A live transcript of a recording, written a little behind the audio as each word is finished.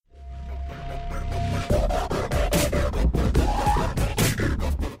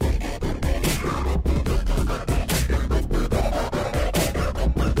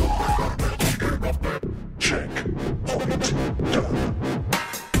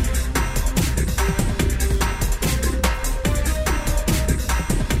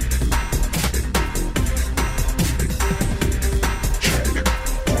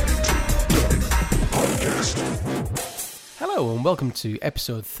welcome to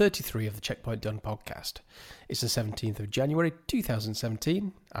episode 33 of the Checkpoint Done podcast. It's the 17th of January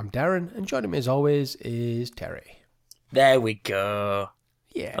 2017. I'm Darren, and joining me as always is Terry. There we go.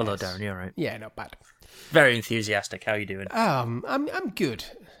 Yeah. Hello, Darren. You all right? Yeah, not bad. Very enthusiastic. How are you doing? I'm good.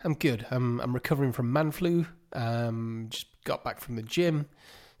 I'm recovering from man flu. Just got back from the gym,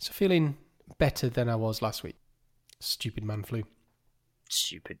 so feeling better than I was last week. Stupid man flu.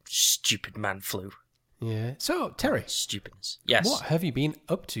 Stupid man flu. Yeah. So, Terry. Stupidness. Yes. What have you been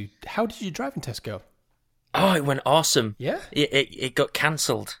up to? How did your driving test go? Oh, it went awesome. Yeah? It got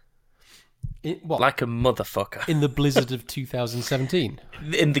cancelled. What? Like a motherfucker. In the blizzard of 2017?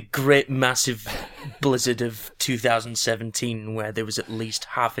 In the great massive blizzard of 2017 where there was at least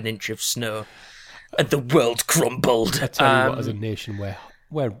half an inch of snow and the world crumbled. I tell you what, as a nation,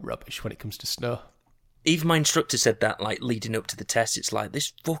 we're rubbish when it comes to snow. Even my instructor said that, like, leading up to the test, it's like,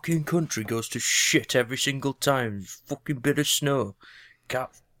 this fucking country goes to shit every single time. Fucking bit of snow.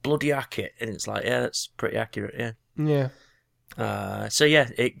 Can't bloody hack it. And it's like, yeah, that's pretty accurate, yeah. Yeah. So, yeah,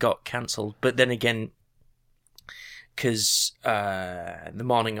 it got cancelled. But then again, because the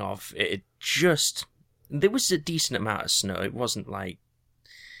morning of, there was a decent amount of snow. It wasn't like,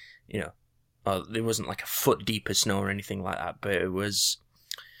 there wasn't like a foot deep of snow or anything like that, but it was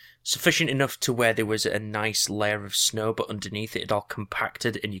sufficient enough to where there was a nice layer of snow, but underneath it all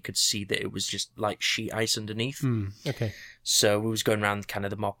compacted, and you could see that it was just like sheet ice underneath. Okay. So we was going around kind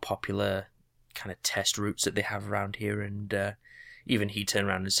of the more popular kind of test routes that they have around here, and even he turned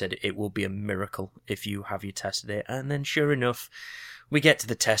around and said it will be a miracle if you have your test today. And then sure enough, we get to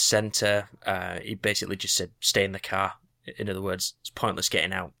the test centre. He basically just said, stay in the car. In other words, it's pointless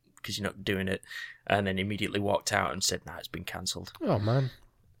getting out because you're not doing it. And then immediately walked out and said, nah, it's been cancelled. Oh, man.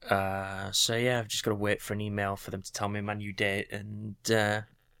 So yeah, I've just got to wait for an email for them to tell me my new date, and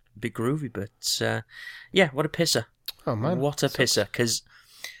be groovy. But yeah, what a pisser! Oh man, what a pisser! Because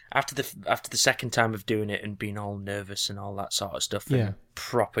after the second time of doing it and being all nervous and all that sort of stuff, and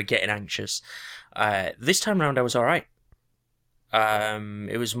proper getting anxious, this time round I was all right.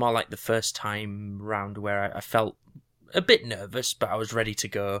 It was more like the first time round where I felt a bit nervous, but I was ready to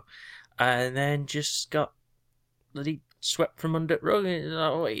go, and then just got bloody swept from under the rug.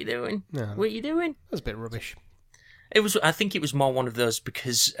 Like, what are you doing? No, what are you doing? That's a bit rubbish. I think it was more one of those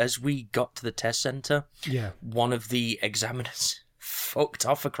because as we got to the test centre, one of the examiners fucked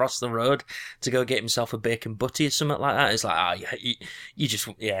off across the road to go get himself a bacon butty or something like that. It's like, you're just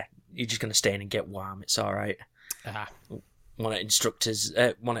going to stay in and get warm. It's all right. One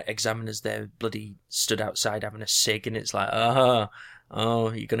of examiners there bloody stood outside having a cig, and it's like, oh,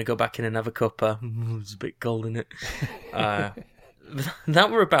 you're going to go back in and have a cuppa? It's a bit cold, isn't it?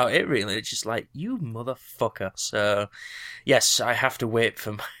 That were about it, really. It's just like, you motherfucker. So, yes, I have to wait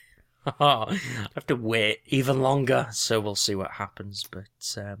for my... I have to wait even longer, so we'll see what happens. But,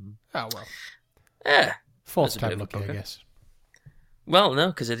 oh, well. Yeah. Fourth time lucky, I guess. Well, no,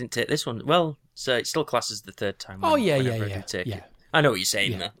 because I didn't take this one. Well, so it still classes the third time. Yeah. I know what you're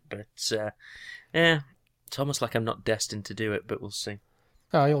saying, though. But, yeah. It's almost like I'm not destined to do it, but we'll see.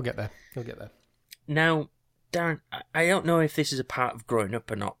 Oh, you'll get there. Now, Darren, I don't know if this is a part of growing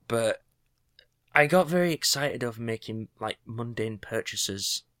up or not, but I got very excited over making, like, mundane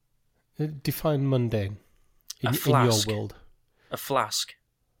purchases. Define mundane in your world. A flask.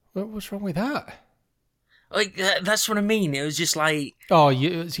 What's wrong with that? Like, that's what I mean. It was just like... Oh,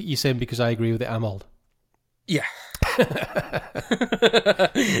 you're saying because I agree with it, I'm old. Yeah.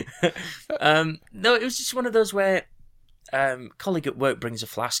 No, it was just one of those where colleague at work brings a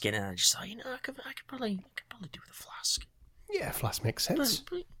flask in, and I just thought, I could probably do with a flask. Yeah, a flask makes sense.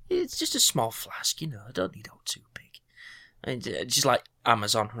 But it's just a small flask, I don't need all too big. And just like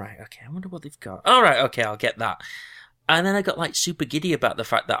Amazon, right? Okay, I wonder what they've got. All right, okay, I'll get that. And then I got like super giddy about the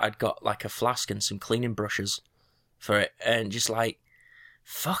fact that I'd got like a flask and some cleaning brushes for it, and just like,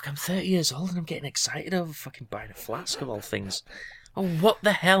 fuck, I'm 30 years old and I'm getting excited over fucking buying a flask of all things. Oh, what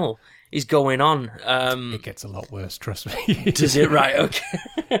the hell is going on? It gets a lot worse, trust me. Does it? Right,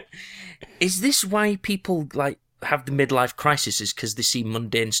 okay. Is this why people, like, have the midlife crisis? Is because they see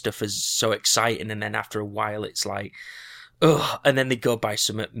mundane stuff as so exciting, and then after a while it's like, ugh, and then they go buy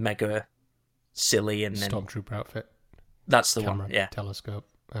some mega silly, and then... Stormtrooper outfit. That's the Camera, one, yeah. Telescope.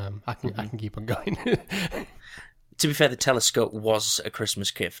 I can keep on going. To be fair, the telescope was a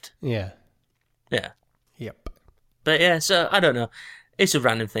Christmas gift. Yeah. Yeah. Yep. But yeah, so I don't know. It's a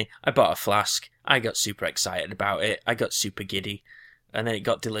random thing. I bought a flask. I got super excited about it. I got super giddy. And then it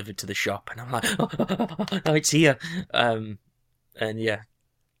got delivered to the shop. And I'm like, oh, it's here. And yeah,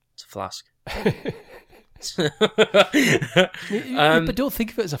 it's a flask. But don't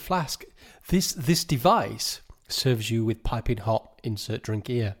think of it as a flask. This device serves you with piping hot insert drink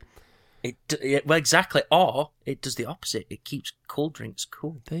here. Well, exactly. Or it does the opposite. It keeps cold drinks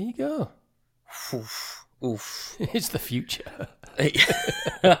cool. There you go. Oof. It's the future.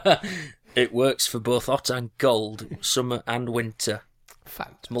 It works for both hot and cold, summer and winter.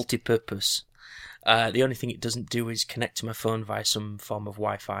 Fantastic. Multi-purpose. The only thing it doesn't do is connect to my phone via some form of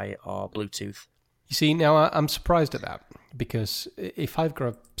Wi-Fi or Bluetooth. You see, now I'm surprised at that, because if I've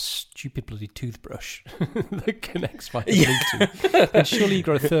got a stupid bloody toothbrush that connects via Bluetooth, then surely you've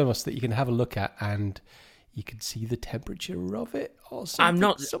got a thermos that you can have a look at and you can see the temperature of it or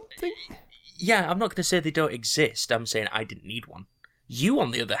something. Something. Yeah, I'm not going to say they don't exist. I'm saying I didn't need one. You,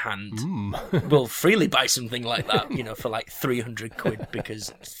 on the other hand, will freely buy something like that, for like 300 quid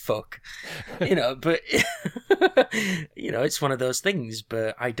because fuck. But, it's one of those things,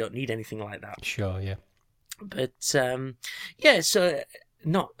 but I don't need anything like that. Sure, yeah. But, so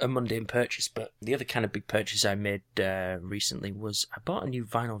not a mundane purchase, but the other kind of big purchase I made recently was I bought a new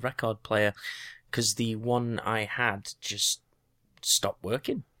vinyl record player because the one I had just stopped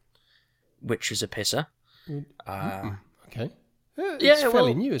working, which was a pisser. Okay. It's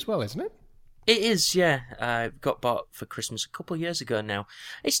fairly new as well, isn't it? It is, yeah. Got bought for Christmas a couple of years ago now.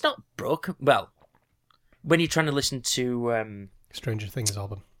 It's not broken. Well, when you're trying to listen to... Stranger Things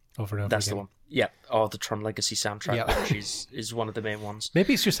album over and over that's again. The one. Yeah, or the Tron Legacy soundtrack, which is one of the main ones.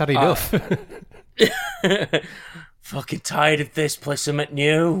 Maybe it's just had enough. Fucking tired of this. Play something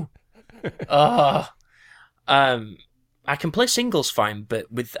new. I can play singles fine,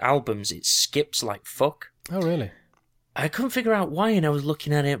 but with albums, it skips like fuck. Oh, really? I couldn't figure out why, and I was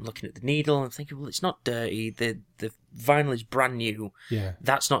looking at it, looking at the needle, and thinking, well, it's not dirty. The vinyl is brand new. Yeah.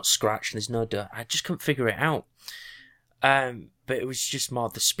 That's not scratched, and there's no dirt. I just couldn't figure it out. But it was just more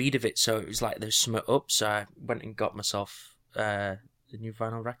the speed of it, so it was like there's something up, so I went and got myself the new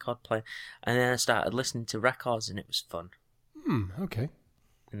vinyl record player, and then I started listening to records, and it was fun. Okay.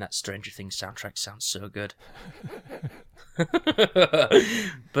 And that Stranger Things soundtrack sounds so good.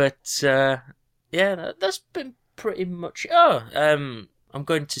 But, yeah, that's been pretty much... I'm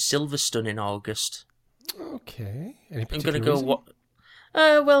going to Silverstone in August. Okay. Any particular I'm going to go...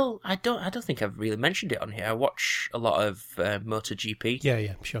 reason? Well, I don't think I've really mentioned it on here. I watch a lot of MotoGP.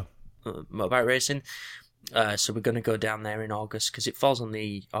 Yeah, sure. Motorbike racing. So we're going to go down there in August because it falls on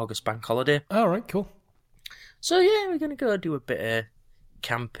the August bank holiday. All right, cool. So yeah, we're going to go do a bit of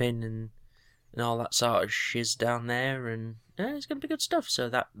camping and all that sort of shiz down there, and it's going to be good stuff. So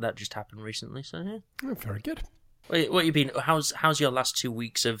that just happened recently. So yeah, very good. What you been? How's your last 2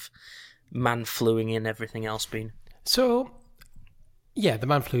 weeks of man fluing and everything else been? So. Yeah, the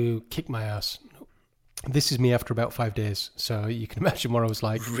man flu kicked my ass. This is me after about 5 days, so you can imagine what I was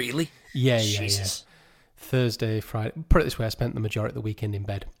like. Really? Yeah. Thursday, Friday. Put it this way, I spent the majority of the weekend in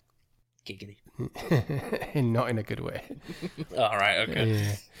bed. Giggity. Not in a good way. All right, okay.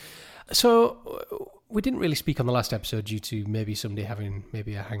 Yeah. So, we didn't really speak on the last episode due to maybe somebody having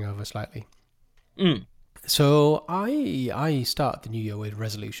maybe a hangover slightly. So, I start the new year with a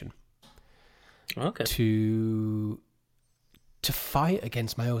resolution. Okay. To fight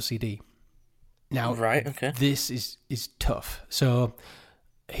against my OCD. Now, right, okay. This is tough. So,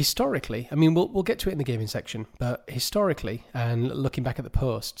 historically, I mean, we'll get to it in the gaming section, but historically, and looking back at the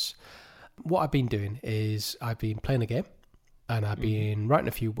posts, what I've been doing is I've been playing a game, and I've been writing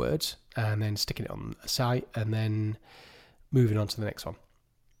a few words, and then sticking it on a site, and then moving on to the next one.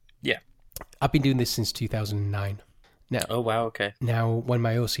 Yeah. I've been doing this since 2009. Now, oh, wow, okay. Now, when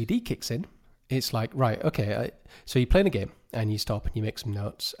my OCD kicks in, it's like, right, okay, so you're playing a game, and you stop and you make some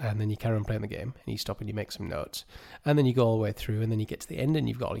notes, and then you carry on playing the game, and you stop and you make some notes, and then you go all the way through, and then you get to the end, and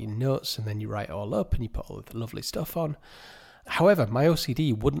you've got all your notes, and then you write it all up, and you put all the lovely stuff on. However, my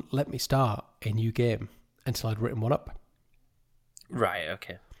OCD wouldn't let me start a new game until I'd written one up. Right,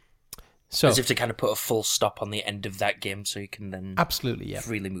 okay. So, as if to kind of put a full stop on the end of that game so you can then absolutely, yeah,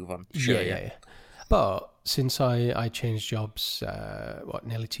 freely move on. Sure, yeah. But since I changed jobs,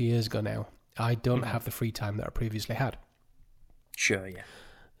 nearly 2 years ago now, I don't have the free time that I previously had. Sure, yeah.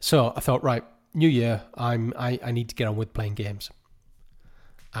 So I thought, right, new year, I need to get on with playing games.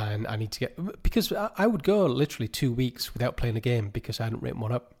 And I need to get... Because I would go literally 2 weeks without playing a game because I hadn't written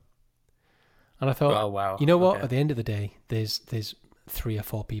one up. And I thought, oh, wow. You know what? Okay. At the end of the day, there's 3 or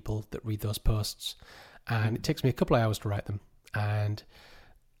 4 people that read those posts. And it takes me a couple of hours to write them. And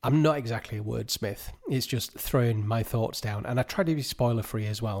I'm not exactly a wordsmith. It's just throwing my thoughts down. And I try to be spoiler-free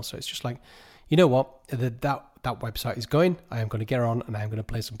as well. So it's just like, you know what? That website is going. I am going to get on and I am going to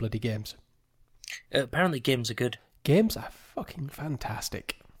play some bloody games. Apparently games are good. Games are fucking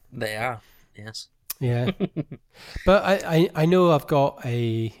fantastic. They are, yes. Yeah. But I know I've got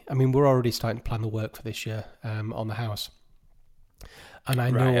we're already starting to plan the work for this year on the house. And I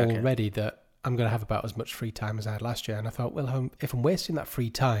know already that I'm going to have about as much free time as I had last year. And I thought, well, if I'm wasting that free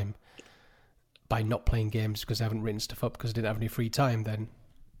time by not playing games because I haven't written stuff up because I didn't have any free time, then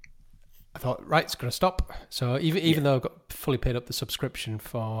I thought, right, it's going to stop. So even though I've got fully paid up the subscription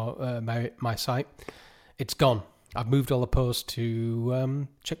for my site, it's gone. I've moved all the posts to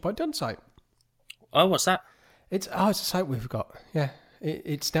Checkpoint Done site. Oh, what's that? It's a site we've got. Yeah,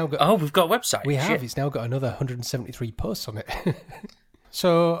 it's now got. Oh, we've got a website. We have. Shit. It's now got another 173 posts on it.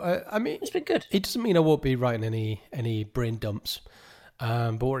 So it's been good. It doesn't mean I won't be writing any brain dumps,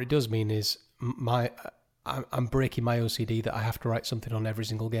 but what it does mean is I'm breaking my OCD that I have to write something on every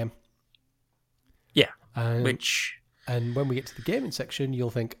single game. Yeah, and when we get to the gaming section, you'll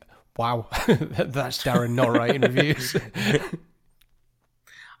think, wow, that's Darren not writing reviews.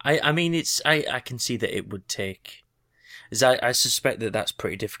 I can see that it would take, as I suspect that that's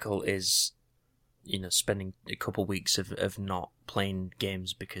pretty difficult, is, spending a couple of weeks of not playing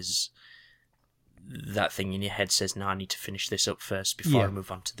games because that thing in your head says, no, I need to finish this up first before I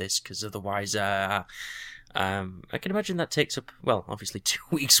move on to this, because otherwise, I can imagine that takes up, well, obviously 2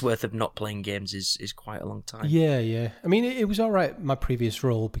 weeks worth of not playing games is quite a long time. Yeah. I mean, it was all right, my previous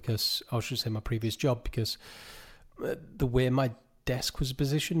role, because, I should say my previous job, because the way my desk was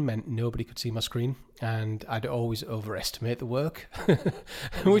positioned meant nobody could see my screen, and I'd always overestimate the work,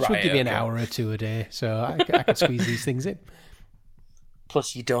 which would give me an hour or two a day, so I could squeeze these things in.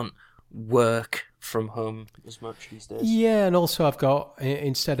 Plus, you don't work from home as much these days. Yeah, and also I've got,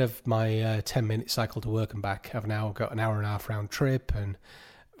 instead of my 10-minute cycle to work and back, I've now got an hour and a half round trip, and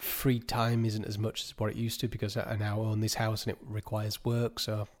free time isn't as much as what it used to because I now own this house and it requires work.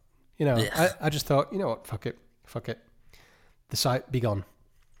 So, I just thought, you know what, fuck it. The site be gone.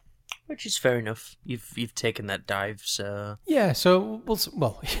 Which is fair enough. You've taken that dive, so yeah. So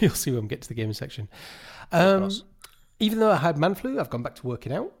you'll see when we get to the gaming section. Even though I had man flu, I've gone back to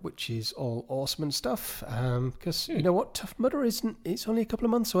working out, which is all awesome and stuff. Because you know what, Tough Mudder isn't. It's only a couple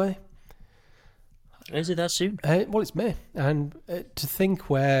of months away. Is it that soon? Well, it's May, and to think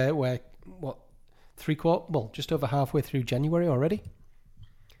we're just over halfway through January already.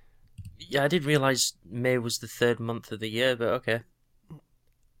 Yeah, I didn't realise May was the third month of the year, but okay.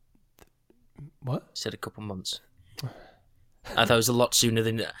 What? You said a couple months. I thought it was a lot sooner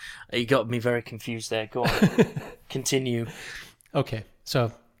than... You got me very confused there. Go on. Continue. Okay,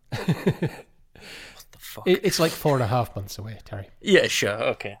 so... What the fuck? It's like 4.5 months away, Terry. Yeah, sure,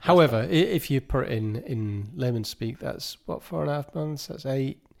 okay. However, if you put it in layman's speak, that's, 4.5 months? That's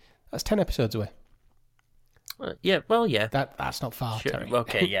 8... That's 10 episodes away. Yeah, well, yeah. That's not far, sure. Terry.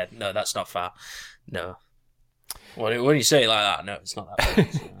 Okay, yeah, no, that's not far. No. When you say it like that, no, it's not that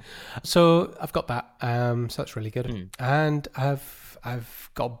far. So I've got that. So that's really good. And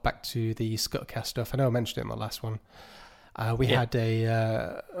I've got back to the Scuttercast stuff. I know I mentioned it in my last one. We had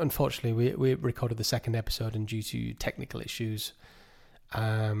unfortunately, we recorded the second episode, and due to technical issues,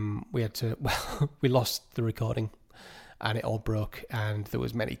 we had to, we lost the recording, and it all broke, and there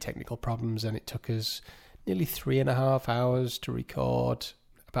was many technical problems, and it took us nearly 3.5 hours to record,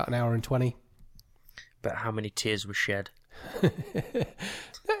 about an hour and 20. But how many tears were shed?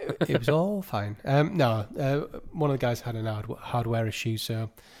 It was all fine. No, one of the guys had an hardware issue,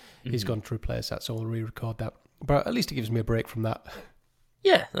 so he's gone to replace that, so we'll re-record that. But at least it gives me a break from that.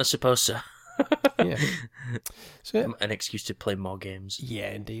 Yeah, I suppose so. Yeah. So an excuse to play more games.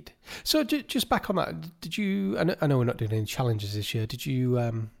 Yeah, indeed. So just back on that, did you? I know we're not doing any challenges this year. Did you?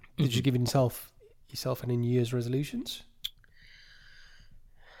 Did you give yourself any New Year's resolutions?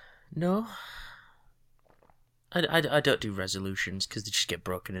 No. I don't do resolutions because they just get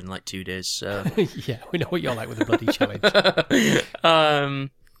broken in like 2 days. So yeah, we know what you're like with the bloody challenge.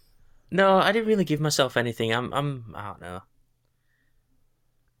 No, I didn't really give myself anything. I don't know.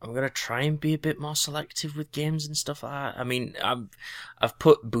 I'm gonna try and be a bit more selective with games and stuff like that. I mean, I've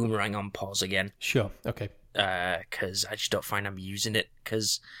put Boomerang on pause again. Sure. Okay. Because I just don't find I'm using it.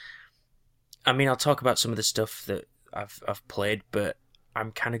 Because I mean, I'll talk about some of the stuff that I've played, but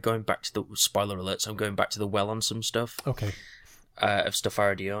I'm kind of going back to the spoiler alerts. I'm going back to the well on some stuff. Okay. Of stuff I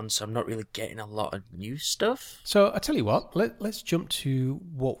already own, so I'm not really getting a lot of new stuff. So I tell you what, let's jump to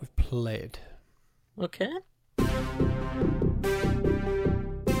what we've played. Okay.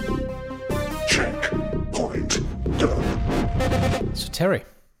 Checkpoint done. So Terry,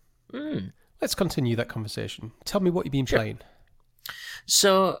 let's continue that conversation. Tell me what you've been playing.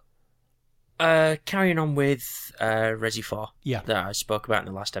 So, carrying on with Resi 4 that I spoke about in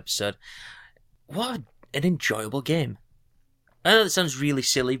the last episode. What an enjoyable game. I know that sounds really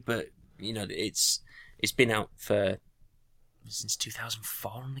silly, but, you know, it's It's been out since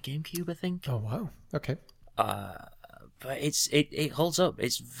 2004 on the GameCube, I think. Oh wow! Okay. But it holds up.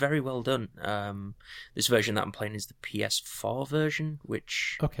 It's very well done. This version that I'm playing is the PS4 version,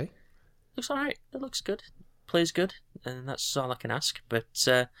 which looks alright. It looks good, plays good, and that's all I can ask. But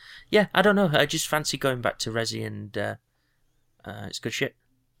yeah, I don't know. I just fancy going back to Resi, and it's good shit.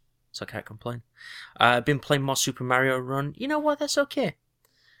 So I can't complain. I've been playing more Super Mario Run. You know what? That's okay.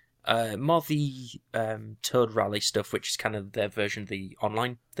 More the Toad Rally stuff, which is kind of their version of the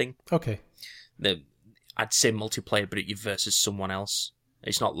online thing. Okay. I'd say multiplayer, but you versus someone else.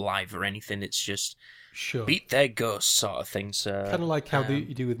 It's not live or anything. It's just beat their ghost sort of thing. So kind of like how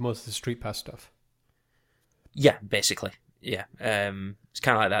you do with most of the Street Pass stuff. Yeah, basically. Yeah, it's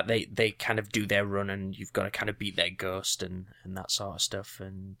kind of like that. They kind of do their run, and you've got to kind of beat their ghost and that sort of stuff.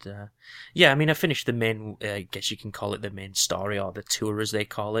 And yeah, I mean, I finished the main. I guess you can call it the main story or the tour, as they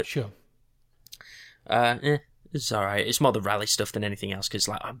call it. Sure. It's alright. It's more the rally stuff than anything else, because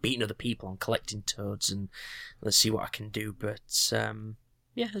like I'm beating other people, I'm collecting toads, and let's see what I can do. But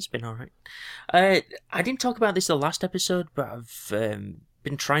yeah, it's been alright. I didn't talk about this the last episode, but I've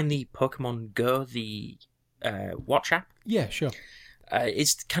been trying the Pokemon Go, the watch app. Yeah, sure.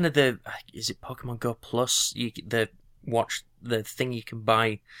 It's kind of is it Pokemon Go Plus? The thing you can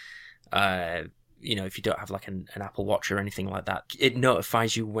buy. If you don't have like an Apple Watch or anything like that, it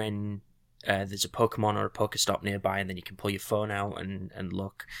notifies you when there's a Pokemon or a Pokestop nearby, and then you can pull your phone out and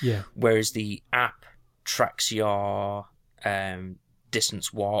look. Yeah. Whereas the app tracks your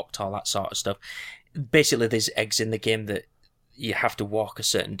distance walked, all that sort of stuff. Basically, there's eggs in the game that you have to walk a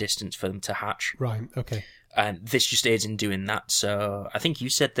certain distance for them to hatch. Right. Okay. And this just aids in doing that. So I think you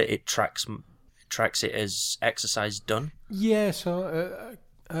said that it tracks it as exercise done. Yeah. So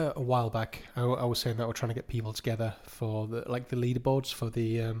a while back, I was saying that we're trying to get people together for the leaderboards for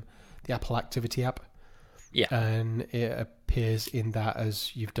the Apple Activity app. Yeah. And it appears in that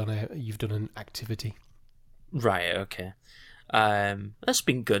as you've done an activity. Right. Okay. That's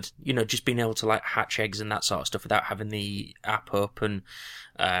been good. Just being able to like hatch eggs and that sort of stuff without having the app open.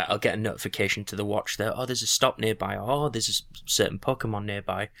 I'll get a notification to the watch that there's a stop nearby, or there's a certain Pokemon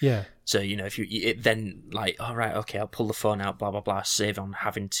nearby. Yeah. So if it then like, all right, okay, I'll pull the phone out, blah blah blah, save on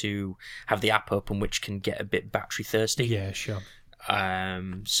having to have the app open, which can get a bit battery thirsty. Yeah, sure.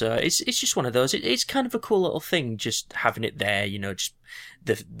 So it's just one of those. It's kind of a cool little thing, just having it there. Just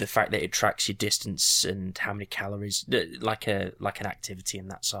the fact that it tracks your distance and how many calories, like an activity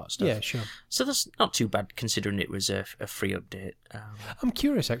and that sort of stuff. Yeah, sure. So that's not too bad considering it was a free update. I'm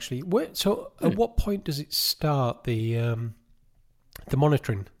curious actually. At what point does it start the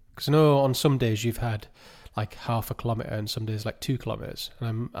monitoring? Because I know on some days you've had like 0.5 kilometre and some days like 2 kilometres,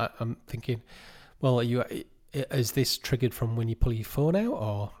 and I'm thinking, well, is this triggered from when you pull your phone out,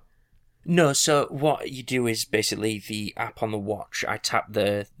 or? No, so what you do is basically the app on the watch. I tap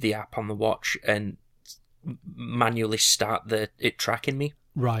the app on the watch and manually start it tracking me.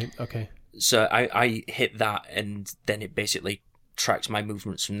 Right, okay. So I hit that, and then it basically tracks my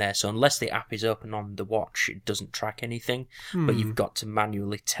movements from there. So unless the app is open on the watch, it doesn't track anything. But you've got to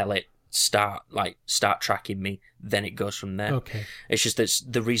manually tell it start tracking me, then it goes from there. Okay. It's just that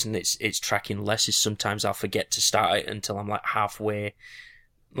the reason it's tracking less is sometimes I'll forget to start it until I'm like halfway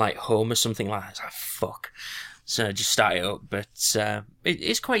like home or something like that. It's like, fuck. So I just start it up, but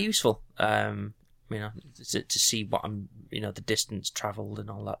it's quite useful. To see what I'm, the distance travelled and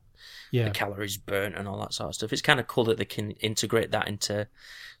all that. Yeah. The calories burnt and all that sort of stuff. It's kind of cool that they can integrate that into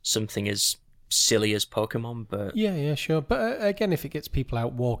something as silly as Pokemon, but yeah, sure. But again, if it gets people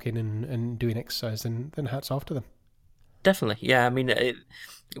out walking and doing exercise, then hats off to them. Definitely, yeah. I mean,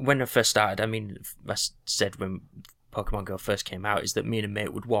 when I first started, I said when Pokemon Go first came out, is that me and a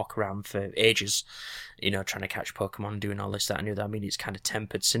mate would walk around for ages, trying to catch Pokemon, doing all this, that, and the other. I mean, it's kind of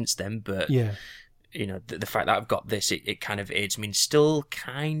tempered since then, but yeah. The fact that I've got this, it kind of aids me in still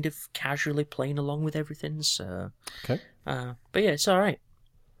kind of casually playing along with everything. So, okay. But yeah, it's all right.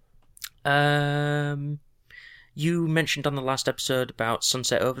 You mentioned on the last episode about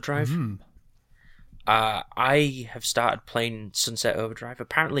Sunset Overdrive. Mm. I have started playing Sunset Overdrive,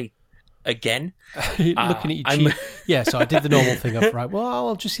 apparently again. Looking at your cheat. Yeah, so I did the normal thing of, right, well,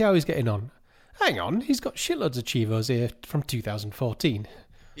 I'll just see how he's getting on. Hang on, he's got shitloads of Chivos here from 2014.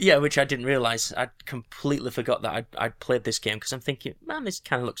 Yeah, which I didn't realise. I'd completely forgot that I'd played this game, because I'm thinking, man, this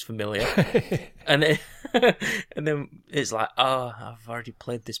kind of looks familiar. and then it's like, I've already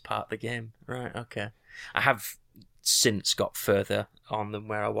played this part of the game. Right, okay. I have since got further on than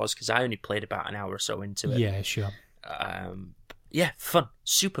where I was, because I only played about an hour or so into it. Yeah, sure. Yeah, fun.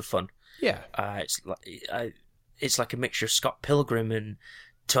 Super fun. Yeah. It's like a mixture of Scott Pilgrim and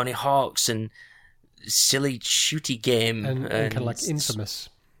Tony Hawk's and silly shooty game. And kind of like Infamous.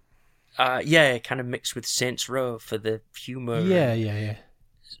 Yeah, kind of mixed with Saints Row for the humour. Yeah.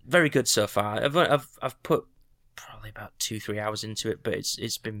 Very good so far. I've put probably about 2-3 hours into it, but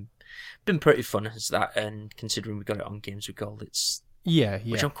it's been pretty fun as that. And considering we got it on Games with Gold, it's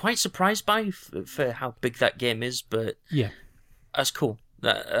which I'm quite surprised by for how big that game is. But that's cool.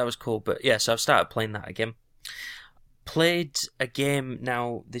 That was cool. But yeah, so I've started playing that again. Played a game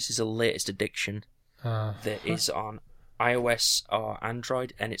now. This is a latest addiction that is on iOS or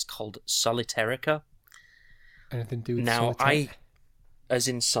Android, and it's called Solitairica. Anything to do with now Solitaire? As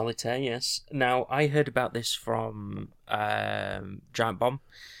in Solitaire, yes. Now I heard about this from Giant Bomb,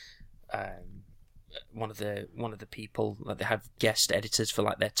 one of the people that they have guest editors for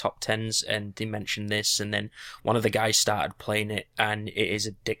like their top 10s, and they mentioned this, and then one of the guys started playing it, and it is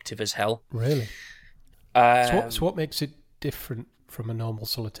addictive as hell. Really? So what makes it different from a normal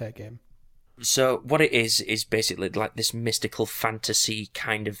Solitaire game? So what it is basically like this mystical fantasy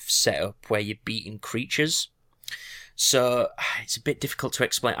kind of setup where you're beating creatures. So it's a bit difficult to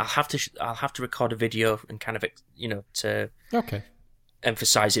explain. I'll have to record a video and kind of to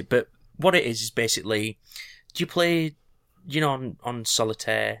emphasize it. But what it is basically, do you play on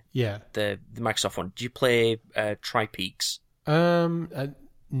Solitaire? Yeah, the Microsoft one. Do you play Tri-Peaks?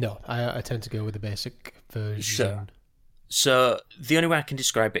 No, I tend to go with the basic version. So the only way I can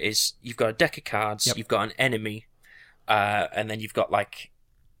describe it is you've got a deck of cards, you've got an enemy, and then you've got like,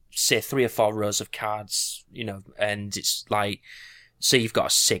 say, 3 or 4 rows of cards, and it's like, say you've got a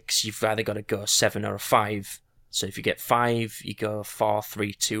 6, you've either got to go a 7 or a 5. So if you get 5, you go 4,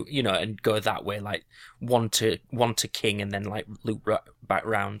 3, 2, and go that way, like one to king, and then like loop back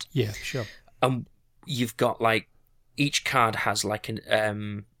round. Yeah, sure. And you've got like, each card has like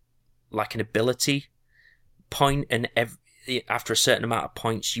an ability point, and after a certain amount of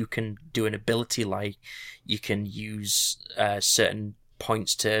points, you can do an ability, like you can use certain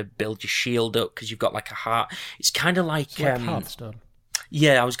points to build your shield up because you've got like a heart. It's kind of like Hearthstone.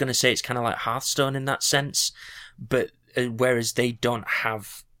 Yeah, I was going to say it's kind of like Hearthstone in that sense, but whereas they don't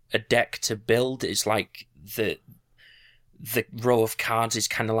have a deck to build, it's like the row of cards is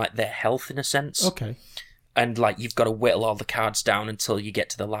kind of like their health in a sense. Okay. And like you've got to whittle all the cards down until you get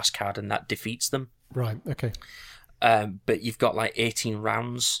to the last card, and that defeats them. Right. Okay. But you've got like 18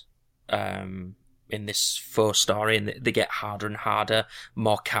 rounds in this faux story, and they get harder and harder.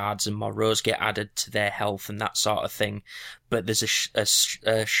 More cards and more rows get added to their health and that sort of thing. But there's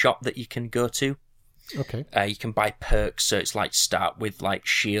a shop that you can go to. Okay. You can buy perks, so it's like start with like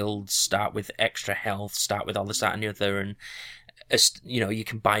shields, start with extra health, start with all this, that, and the other, and you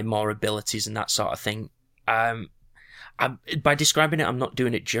can buy more abilities and that sort of thing. By describing it, I'm not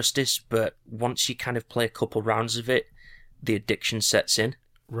doing it justice, but once you kind of play a couple rounds of it, the addiction sets in.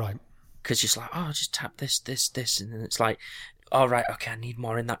 Right. Because you're just like, oh, just tap this, and then it's like, all right, okay, I need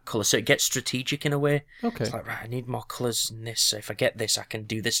more in that colour. So it gets strategic in a way. Okay. It's like, right, I need more colours in this, so if I get this, I can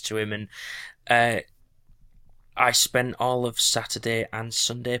do this to him. And I spent all of Saturday and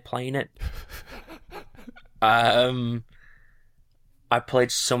Sunday playing it. I've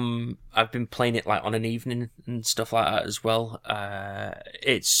been playing it like on an evening and stuff like that as well.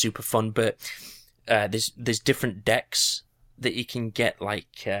 It's super fun, but there's different decks that you can get.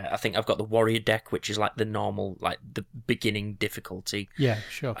 Like I think I've got the warrior deck, which is like the normal, like the beginning difficulty. Yeah,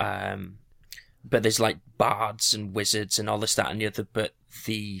 sure. But there's like bards and wizards and all this, that, and the other. But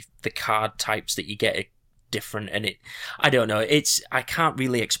the card types that you get are different, and I don't know. I can't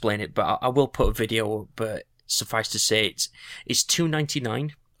really explain it, but I will put a video. But suffice to say, it's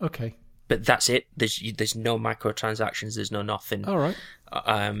 $2.99. Okay. But that's it. There's no microtransactions. There's no nothing. All right.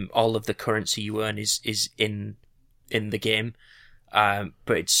 All of the currency you earn is in the game.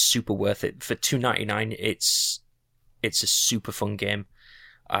 But it's super worth it for $2.99. It's a super fun game.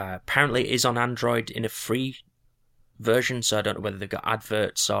 Apparently, it is on Android in a free version. So I don't know whether they've got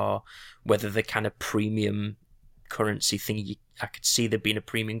adverts or whether the kind of premium currency thing. I could see there being a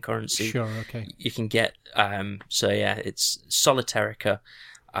premium currency. Sure. Okay. You can get. So yeah, it's Solitairica.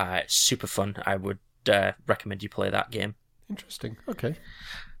 Super fun. I would recommend you play that game. Interesting. Okay.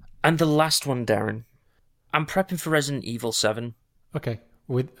 And the last one, Darren. I'm prepping for Resident Evil 7. Okay.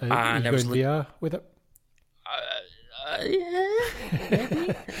 With you going VR with it?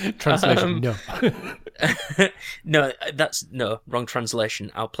 Yeah. Translation, no. No, wrong translation.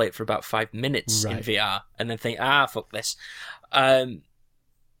 I'll play it for about 5 minutes in VR and then think, fuck this. But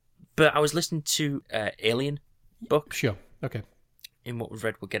I was listening to Alien book. Sure. Okay. In what we've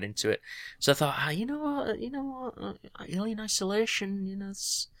read, we'll get into it. So I thought, you know what, Alien Isolation,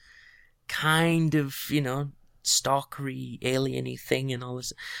 it's kind of, stalkery, alien-y thing and all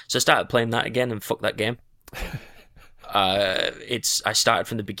this. So I started playing that again and fuck that game. I started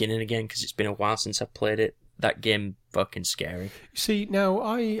from the beginning again because it's been a while since I played it. That game fucking scary. See, now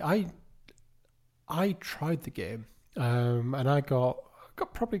I tried the game, and I got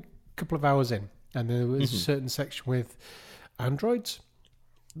probably a couple of hours in, and there was a certain section with androids.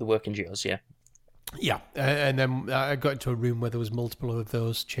 The working Geos, yeah. Yeah, and then I got into a room where there was multiple of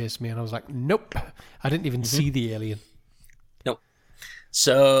those chasing me, and I was like, nope, I didn't even see the alien. Nope.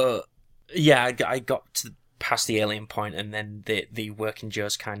 So, yeah, I got past the alien point, and then the working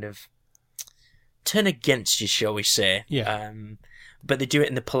Joes kind of turn against you, shall we say. Yeah. But they do it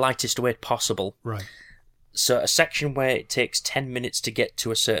in the politest way possible. Right. So a section where it takes 10 minutes to get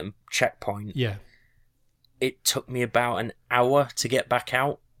to a certain checkpoint, yeah, it took me about an hour to get back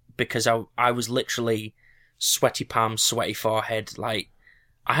out because I was literally sweaty palms, sweaty forehead. Like,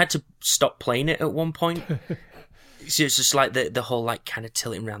 I had to stop playing it at one point. So it's just like the whole like kind of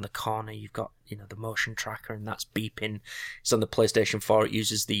tilting around the corner. You've got, the motion tracker and that's beeping. It's on the PlayStation 4. It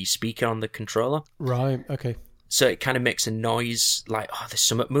uses the speaker on the controller. Right, okay. So it kind of makes a noise like, oh, there's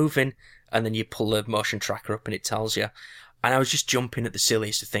something moving. And then you pull the motion tracker up and it tells you. And I was just jumping at the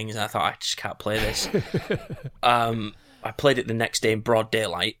silliest of things. And I thought, I just can't play this. I played it the next day in broad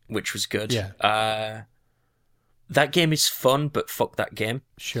daylight, which was good. Yeah. That game is fun, but fuck that game.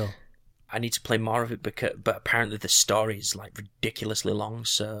 Sure. I need to play more of it, but apparently the story is like ridiculously long.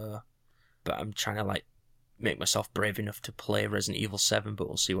 So, but I'm trying to like make myself brave enough to play Resident Evil 7, but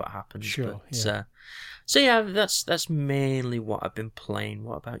we'll see what happens. Sure. But, yeah. So yeah, that's mainly what I've been playing.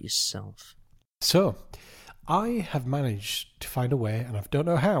 What about yourself? So, I have managed to find a way, and I don't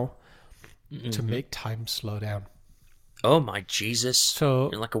know how, to make time slow down. Oh my Jesus! So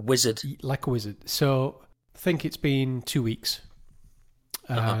you're like a wizard. Like a wizard. So, I think it's been 2 weeks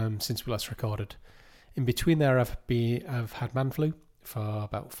since we last recorded. In between there, I've had man flu for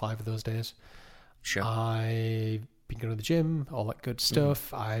about 5 of those days. Sure. I've been going to the gym, all that good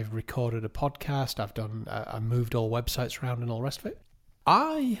stuff. I've recorded a podcast. I moved all websites around and all the rest of it.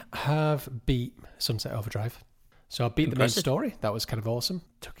 I have beat Sunset Overdrive. So I beat the main story. That was kind of awesome.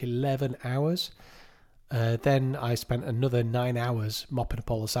 Took 11 hours. Then I spent another 9 hours mopping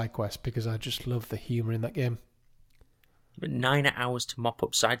up all the side quests because I just love the humour in that game. 9 hours to mop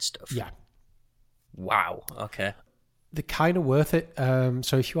up side stuff? Yeah. Wow, okay. They're kind of worth it.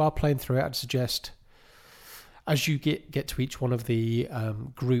 So if you are playing through it, I'd suggest as you get to each one of the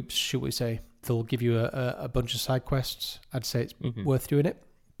groups, should we say, they'll give you a bunch of side quests. I'd say it's worth doing it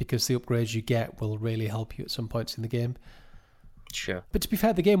because the upgrades you get will really help you at some points in the game. Sure. But to be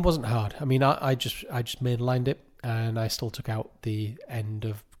fair, the game wasn't hard. I mean, I just mainlined it and I still took out the end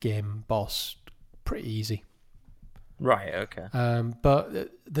of game boss pretty easy. Right, okay.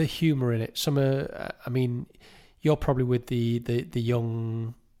 But the humour in it, I mean, you're probably with the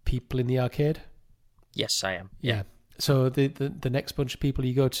young people in the arcade. Yes, I am. Yeah. So the next bunch of people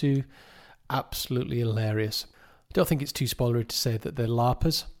you go to, absolutely hilarious. I don't think it's too spoilery to say that they're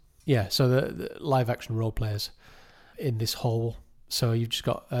LARPers. Yeah, so the live action role players in this hall. So you've just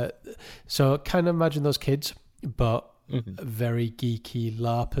got so kind of imagine those kids, but very geeky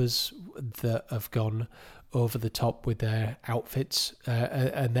LARPers that have gone over the top with their outfits,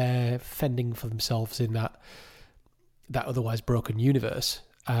 and they're fending for themselves in that otherwise broken universe,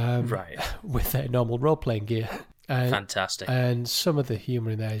 right? With their normal role playing gear. Fantastic. And some of the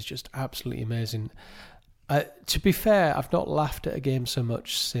humour in there is just absolutely amazing. To be fair, I've not laughed at a game so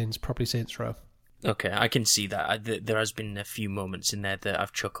much since probably Saints Row. Okay, I can see that. There has been a few moments in there that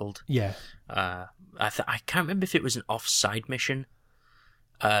I've chuckled. Yeah. I can't remember if it was an offside mission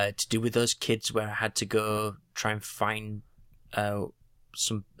to do with those kids where I had to go try and find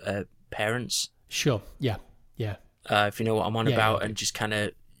some parents. Sure, yeah. If you know what I'm on about, yeah. And just kind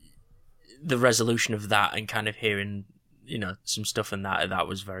of the resolution of that and kind of hearing, some stuff in that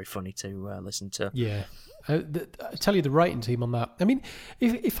was very funny to listen to. Yeah. I tell you, the writing team on that. I mean,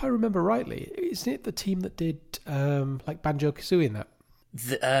 if I remember rightly, isn't it the team that did like Banjo-Kazooie in that?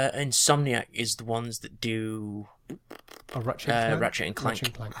 Insomniac is the ones that do Ratchet and Clank? Ratchet and Clank. Ratchet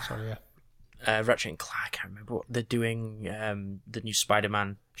and Clank, sorry, yeah. Ratchet and Clank, I can't remember what they're doing. The new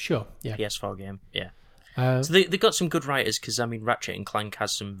Spider-Man Sure, yeah. PS4 game, yeah. So they got some good writers because, I mean, Ratchet and Clank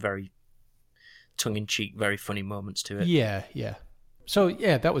has some very tongue-in-cheek, very funny moments to it. Yeah. So,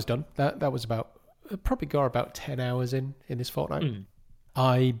 yeah, that was done. That was probably got about 10 hours in this fortnight.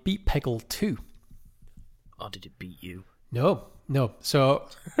 I beat Peggle 2. Or did it beat you? No. So,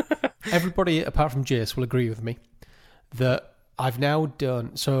 everybody apart from Jace will agree with me that I've now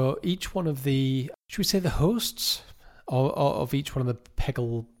done... So, each one of the... Should we say the hosts of each one of the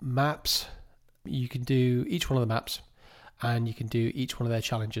Peggle maps... You can do each one of the maps, and you can do each one of their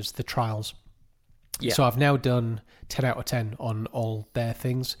challenges, the trials. Yeah. So I've now done 10 out of 10 on all their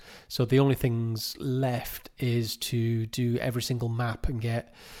things. So the only things left is to do every single map and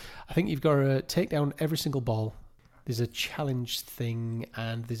get... I think you've got to take down every single ball. There's a challenge thing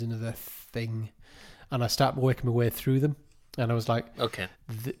and there's another thing. And I start working my way through them. And I was like... Okay.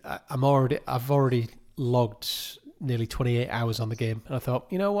 I've already logged nearly 28 hours on the game. And I thought,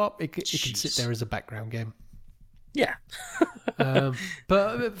 you know what? It can sit there as a background game. Yeah.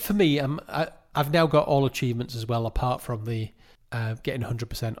 But for me, I've now got all achievements as well, apart from the getting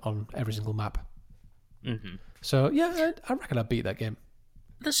 100% on every single map. Mm-hmm. So, yeah, I reckon I beat that game.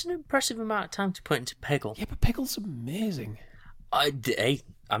 That's an impressive amount of time to put into Peggle. Yeah, but Peggle's amazing.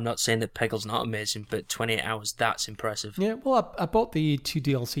 I'm not saying that Peggle's not amazing, but 28 hours, that's impressive. Yeah, well, I bought the 2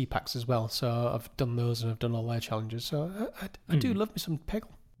 DLC packs as well, so I've done those and I've done all their challenges. So I do love me some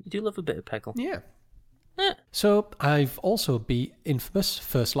Peggle. You do love a bit of Peggle. Yeah. So I've also beat Infamous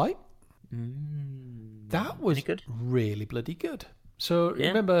First Light. That was good? really bloody good. So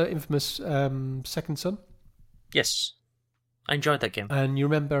remember Infamous Second Son? Yes. I enjoyed that game. And you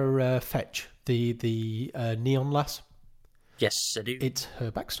remember Fetch, the neon lass? Yes, I do. It's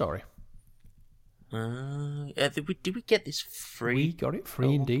her backstory. Did we get this free? We got it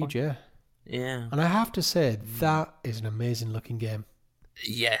free indeed, yeah. Yeah. And I have to say, that is an amazing looking game.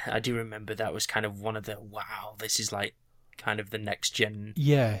 Yeah, I do remember that was kind of one of the, wow, this is like kind of the next gen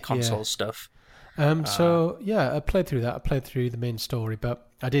console stuff. So, yeah, I played through that. I played through the main story,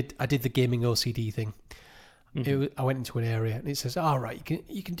 but I did the gaming OCD thing. Mm-hmm. I went into an area and it says, all right,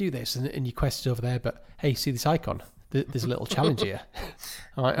 you can do this, and your quest is over there, but hey, see this icon? There's a little challenge here.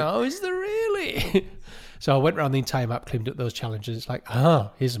 I'm like, oh, is there really? So I went around the entire map, cleaned up those challenges. It's like,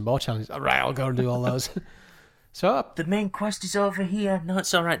 here's some more challenges. All right, I'll go and do all those. So the main quest is over here. No,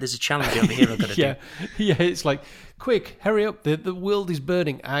 it's all right. There's a challenge over here I've got to do. Yeah, it's like, quick, hurry up. The world is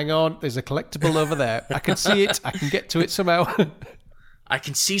burning. Hang on, there's a collectible over there. I can see it. I can get to it somehow. I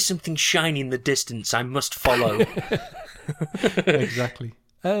can see something shiny in the distance. I must follow. Exactly.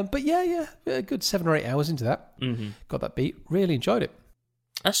 But yeah, a good 7 or 8 hours into that. Mm-hmm. Got that beat. Really enjoyed it.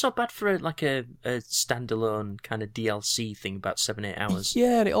 That's not bad for a standalone kind of DLC thing, about 7-8 hours.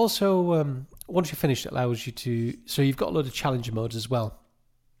 Yeah, and it also, once you finish, it allows you to... So you've got a load of challenge modes as well,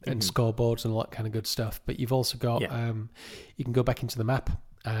 and scoreboards and all that kind of good stuff. But you've also got... you can go back into the map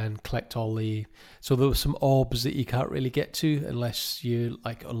and collect all the... So there were some orbs that you can't really get to unless you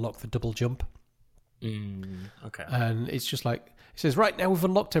unlock the double jump. Okay. And it's just like... It says, right, now we've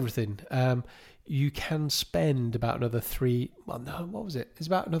unlocked everything. You can spend about another It's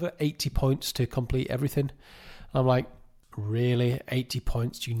about another 80 points to complete everything. I'm like, really? 80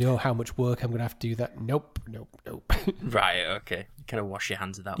 points? Do you know how much work I'm going to have to do that? Nope. Right, okay. You kind of wash your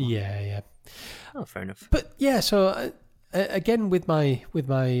hands of that one. Yeah. Oh, fair enough. But yeah, so again, with my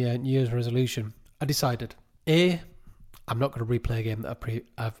New Year's resolution, I decided, I'm not going to replay a game that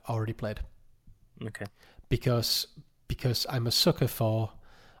I've already played. Okay. Because I'm a sucker for...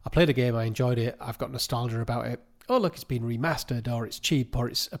 I played a game, I enjoyed it, I've got nostalgia about it. Oh, look, it's been remastered, or it's cheap, or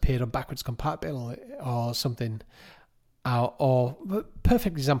it's appeared on backwards compatible, or something. Or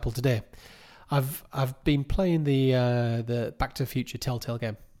perfect example today. I've been playing the Back to the Future Telltale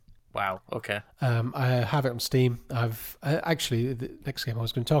game. Wow, okay. I have it on Steam. I've actually the next game I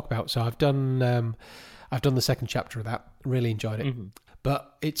was going to talk about. So I've done the second chapter of that. Really enjoyed it. Mm-hmm.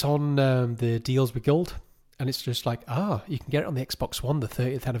 But it's on the Deals with Gold. And it's just like, you can get it on the Xbox One, the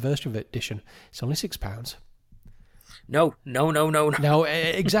 30th anniversary edition. It's only £6. No. Now,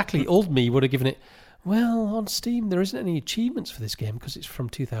 exactly. Old me would have given it, well, on Steam, there isn't any achievements for this game because it's from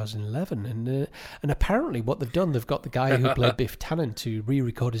 2011. And apparently what they've done, they've got the guy who played Biff Tannen to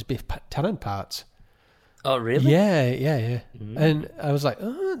re-record his Biff Tannen parts. Oh, really? Yeah. And I was like,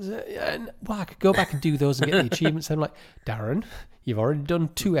 I could go back and do those and get the achievements. And I'm like, Darren, you've already done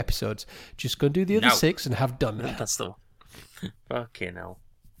 2 episodes. Just go and do the other 6 and have done it. That's the one. Fucking hell.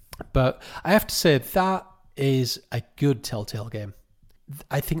 But I have to say, that is a good Telltale game.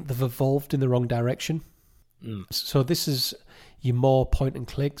 I think they've evolved in the wrong direction. So this is your more point and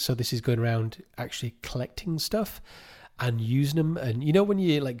click. So this is going around actually collecting stuff and using them. And you know when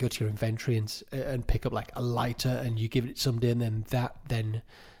you go to your inventory and pick up a lighter and you give it somebody, and then that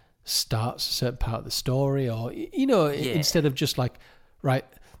starts a certain part of the story, or instead of just right,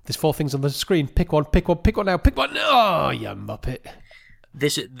 there's 4 things on the screen, pick one now, pick one. Oh, you muppet.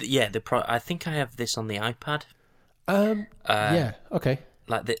 I think I have this on the iPad. Yeah, okay.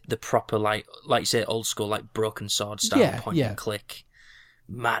 Like the proper like you say, old school Broken Sword style point and click.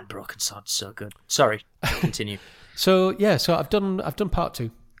 Man, Broken Sword's so good. Sorry, continue. So I've done part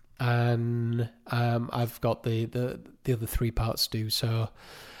 2, and I've got the other 3 parts to do. So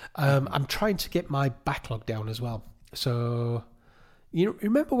I'm trying to get my backlog down as well. So you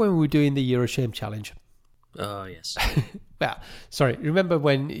remember when we were doing the You're a Shame challenge? Oh, yes. Well, sorry. Remember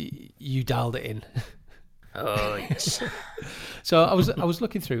when you dialed it in? Oh, yes. So I was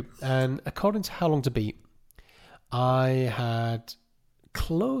looking through, and according to How Long to Beat, I had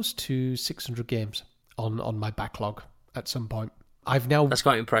close to 600 games on my backlog at some point. That's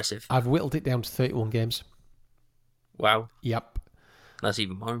quite impressive. I've whittled it down to 31 games. Wow. Yep. That's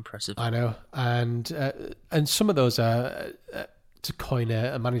even more impressive. I know. And some of those are, to coin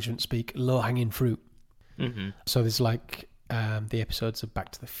a management speak, low-hanging fruit. Mm-hmm. So there's like the episodes of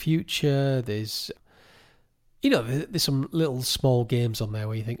Back to the Future. There's, there's some little small games on there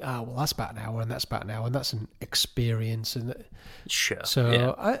where you think, well, that's about an hour, and that's about an hour, and that's an experience. And sure. So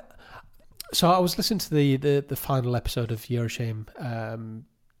yeah. I was listening to the final episode of You're a Shame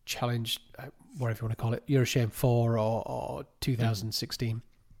challenge, whatever you want to call it, You're a Shame 4 or 2016,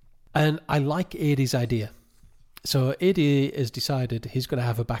 and I like Aidy's idea. So Aidy has decided he's going to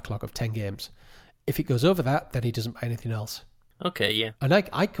have a backlog of 10 games. If it goes over that, then he doesn't buy anything else. Okay, yeah. And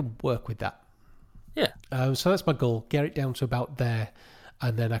I can work with that. Yeah. So that's my goal, get it down to about there,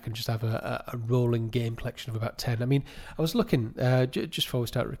 and then I can just have a rolling game collection of about 10. I mean, I was looking, just before we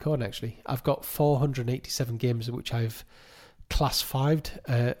start recording actually, I've got 487 games which I've class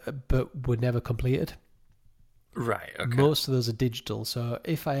 5'd, but were never completed. Right, okay. Most of those are digital, so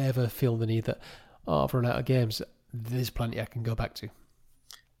if I ever feel the need that, I've run out of games, there's plenty I can go back to.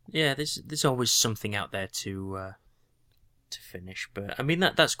 Yeah, there's always something out there to finish, but I mean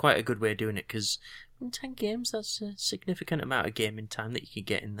that's quite a good way of doing it, because 10 games, that's a significant amount of gaming time that you can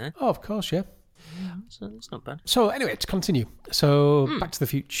get in there. Oh, of course, yeah. So it's not bad. So anyway, to continue. So Back to the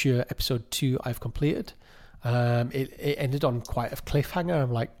Future episode 2 I've completed. It ended on quite a cliffhanger.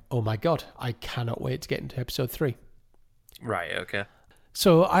 I'm like, oh my god, I cannot wait to get into episode 3. Right, okay.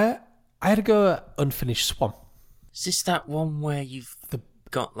 So I had to go unfinished Swan. Is this that one where you've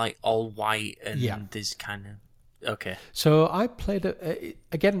got like all white and there's kind of... Okay. So I played it,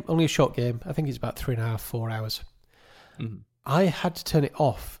 again, only a short game. I think it's about 3.5, 4 hours. Mm-hmm. I had to turn it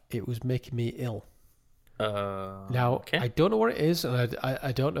off. It was making me ill. Now, okay. I don't know what it is, and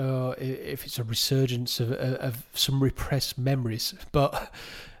I don't know if it's a resurgence of some repressed memories, but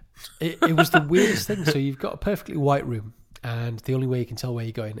it was the weirdest thing. So you've got a perfectly white room, and the only way you can tell where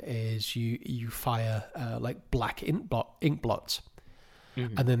you're going is you fire like black ink blots.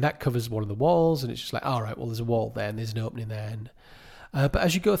 Mm-hmm. And then that covers one of the walls, and it's just like, all right, well, there's a wall there, and there's an opening there. And, but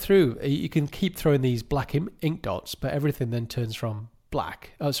as you go through, you can keep throwing these black ink dots, but everything then turns from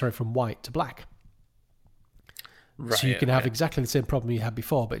from white to black. Right, so you can have exactly the same problem you had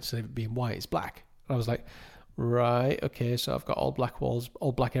before, but instead of it being white, it's black. And I was like, right, okay, so I've got all black walls,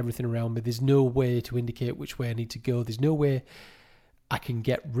 all black everything around me. There's no way to indicate which way I need to go. There's no way I can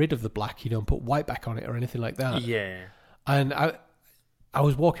get rid of the black, and put white back on it or anything like that. Yeah. And I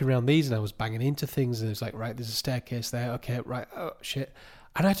was walking around these, and I was banging into things, and it was like, right, there's a staircase there. Okay, right, oh, shit.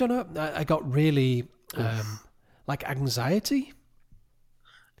 And I don't know, I got really, like, anxiety.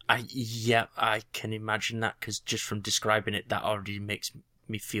 I can imagine that, because just from describing it, that already makes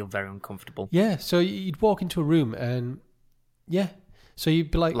me feel very uncomfortable. Yeah, so you'd walk into a room, and, so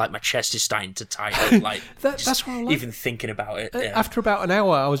you'd be like... Like, my chest is starting to tighten, like, that's what I like. Even thinking about it. Yeah. After about an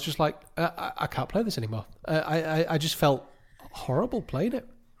hour, I was just like, I can't play this anymore. I just felt... horrible playing it.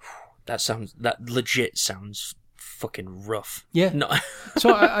 That legit sounds fucking rough. Yeah. No.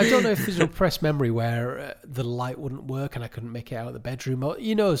 So I don't know if there's a repressed memory where the light wouldn't work and I couldn't make it out of the bedroom,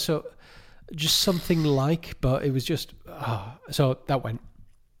 or so just something like. But it was just so that went.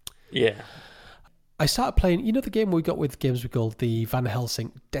 Yeah. I started playing. The game we got with games we called the Van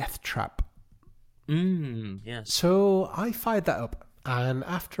Helsing Death Trap. Yes. So I fired that up, and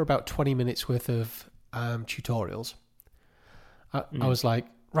after about 20 minutes worth of tutorials. I was like,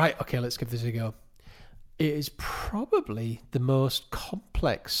 right, okay, let's give this a go. It is probably the most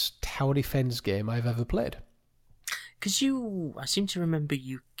complex tower defense game I've ever played. Because I seem to remember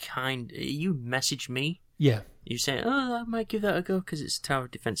you messaged me. Yeah. You said, I might give that a go because it's tower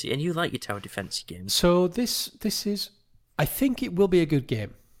defense, and you like your tower defense games. So this is, I think it will be a good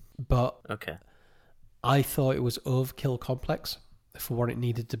game, but okay. I thought it was overkill complex for what it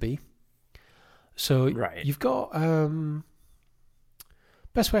needed to be. So you've got...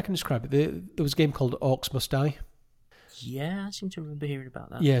 best way I can describe it, there was a game called Orcs Must Die. Yeah, I seem to remember hearing about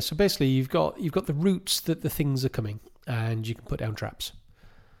that. Yeah, so basically you've got the routes that the things are coming, and you can put down traps.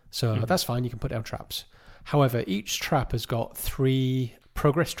 So that's fine, you can put down traps. However, each trap has got 3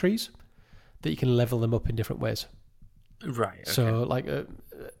 progress trees that you can level them up in different ways. Right, okay. So, like,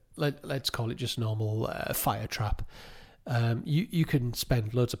 let's call it just normal fire trap. You can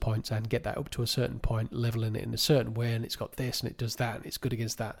spend loads of points and get that up to a certain point, leveling it in a certain way, and it's got this and it does that and it's good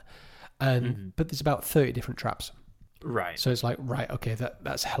against that. And but there's about 30 different traps. Right. So it's like, right, okay,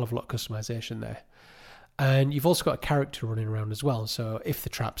 that's a hell of a lot of customization there. And you've also got a character running around as well. So if the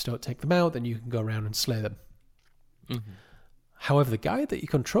traps don't take them out, then you can go around and slay them. Mm-hmm. However, the guy that you're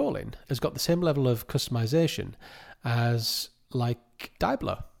controlling has got the same level of customization as like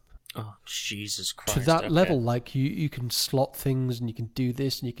Diablo. Oh, Jesus Christ. To that level, like you can slot things and you can do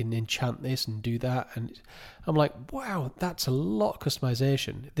this and you can enchant this and do that. And I'm like, wow, that's a lot of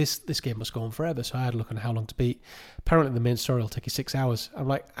customization. This game must go on forever. So I had a look on how long to beat. Apparently the main story will take you 6 hours. I'm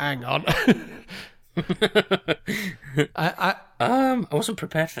like, hang on. I wasn't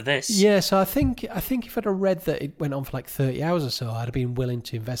prepared for this. Yeah, so I think if I'd have read that it went on for like 30 hours or so, I'd have been willing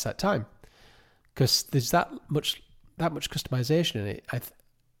to invest that time. Because there's that much customization in it.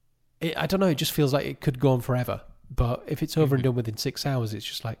 I don't know, it just feels like it could go on forever. But if it's over and done within 6 hours, it's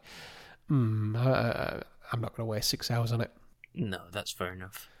just like, I'm not going to waste 6 hours on it. No, that's fair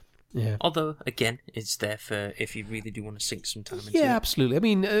enough. Yeah. Although, again, it's there for if you really do want to sink some time into it. Yeah, absolutely. I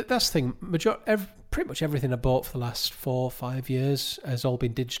mean, that's the thing. Pretty much everything I bought for the last 4 or 5 years has all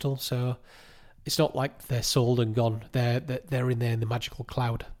been digital. So it's not like they're sold and gone. They're in there in the magical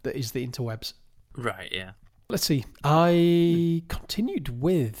cloud that is the interwebs. Right, yeah. Let's see. I continued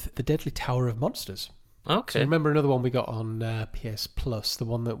with The Deadly Tower of Monsters. Okay. So remember another one we got on PS Plus, the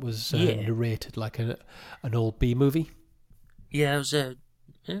one that was narrated like an old B movie? Yeah, it was a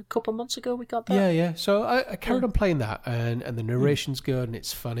couple of months ago we got that. Yeah. So I carried on playing that, and the narration's good and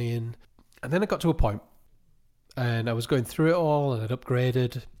it's funny. And then I got to a point, and I was going through it all, and I'd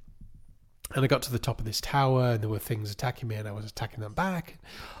upgraded, and I got to the top of this tower, and there were things attacking me, and I was attacking them back.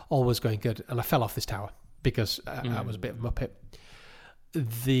 All was going good, and I fell off this tower because I was a bit of a muppet.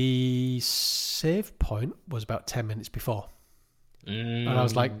 The save point was about 10 minutes before. And I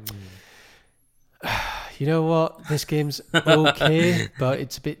was like, you know what? This game's okay, but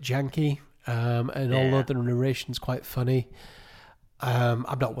it's a bit janky. And although the narration's quite funny,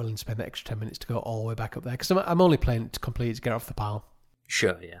 I'm not willing to spend the extra 10 minutes to go all the way back up there because I'm only playing it to complete it to get off the pile.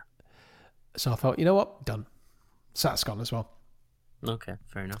 Sure, yeah. So I thought, you know what? Done. So that's gone as well. Okay,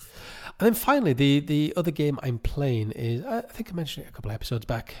 fair enough. And then finally, the other game I'm playing is, I think I mentioned it a couple of episodes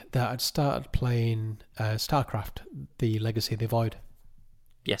back, that I'd started playing StarCraft, The Legacy of the Void.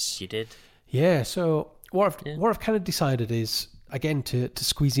 Yes, you did. Yeah, so what I've kind of decided is, again, to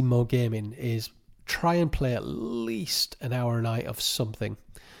squeeze in more gaming, is try and play at least an hour a night of something.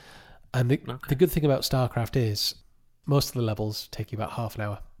 And the good thing about StarCraft is, most of the levels take you about half an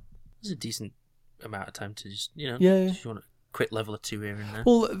hour. It's a decent amount of time to just, just want a quick level or two here and there.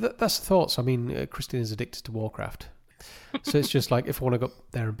 Well, that's the thoughts. I mean, Christine is addicted to Warcraft. So it's just like, if I want to go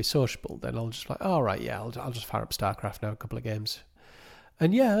up there and be sociable, then I'll just like, all right, yeah, I'll just fire up StarCraft now, a couple of games.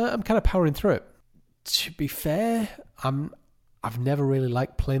 And yeah, I'm kind of powering through it. To be fair, I've never really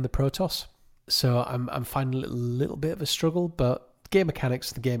liked playing the Protoss. So I'm finding a little bit of a struggle, but game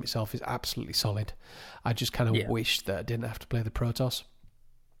mechanics, the game itself is absolutely solid. I just kind of wish that I didn't have to play the Protoss.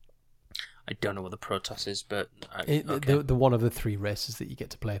 I don't know what the Protoss is, but... The one of the 3 races that you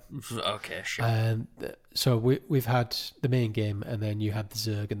get to play. Okay, sure. And so we've had the main game, and then you had the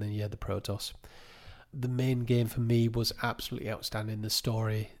Zerg, and then you had the Protoss. The main game for me was absolutely outstanding. The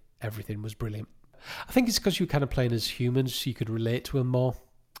story, everything was brilliant. I think it's because you were kind of playing as humans, so you could relate to them more.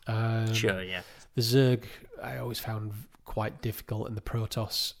 Sure, yeah. The Zerg, I always found quite difficult, and the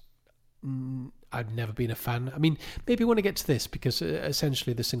Protoss... I've never been a fan. I mean, maybe when I get to this, because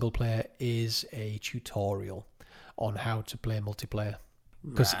essentially the single player is a tutorial on how to play multiplayer.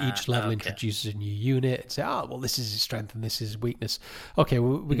 Because each level introduces a new unit and say, well, this is his strength and this is his weakness. Okay,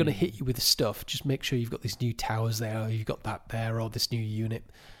 we're going to hit you with stuff. Just make sure you've got these new towers there, or you've got that there, or this new unit.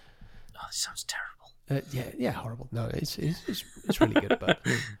 Oh, this sounds terrible. Yeah, horrible. No, it's really good. But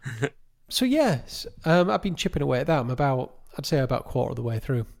so yes, I've been chipping away at that. I'd say about a quarter of the way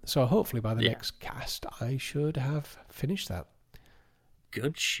through. So hopefully by the next cast, I should have finished that.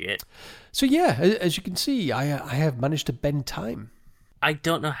 Good shit. So yeah, as you can see, I have managed to bend time. I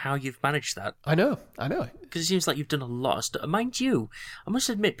don't know how you've managed that. I know. Because it seems like you've done a lot of stuff. Mind you, I must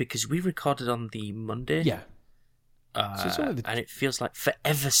admit, because we recorded on the Monday. Yeah. And it feels like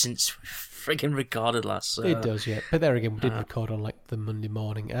forever since we friggin' recorded last. It does, yeah. But there again, we did record on like the Monday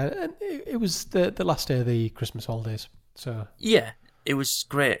morning. And it was the last day of the Christmas holidays. So yeah, it was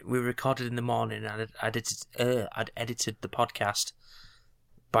great. We recorded in the morning, and I'd edited the podcast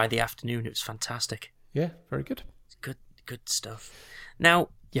by the afternoon. It was fantastic. Yeah, very good. Good good stuff. Now,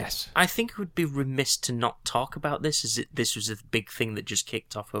 Yes. I think it would be remiss to not talk about this, as this was a big thing that just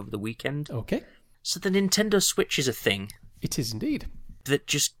kicked off over the weekend. Okay. So the Nintendo Switch is a thing It is indeed. that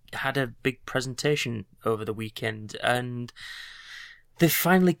just had a big presentation over the weekend, and they've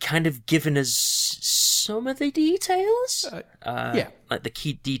finally kind of given us some of the details. Yeah. Like the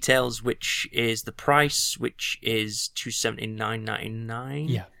key details, which is the price, which is $279.99.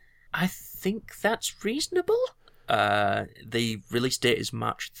 Yeah. I think that's reasonable. The release date is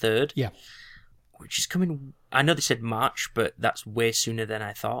March 3rd. Yeah. Which is coming... I know they said March, but that's way sooner than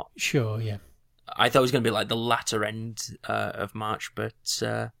I thought. Sure, yeah. I thought it was going to be like the latter end of March, but it's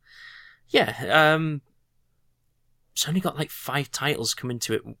only got like 5 titles coming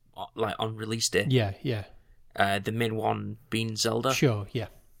to it, like on release day. Yeah, yeah. The main one being Zelda, Sure, yeah.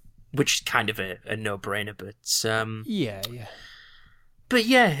 which is kind of a no-brainer, but Yeah, yeah. but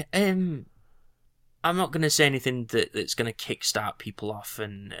yeah, I'm not going to say anything that's going to kickstart people off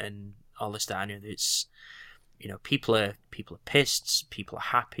and all this. That I know it's, people are pissed, people are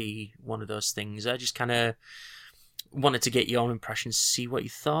happy. One of those things. I just kind of wanted to get your impressions, see what you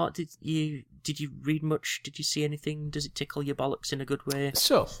thought. Did you read much? Did you see anything? Does it tickle your bollocks in a good way?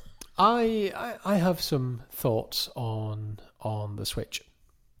 So, I have some thoughts on the Switch.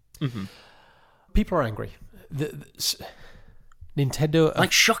 Mm-hmm. People are angry. Nintendo,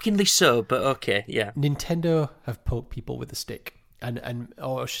 Like shockingly so, but okay, yeah. Nintendo have poked people with a stick,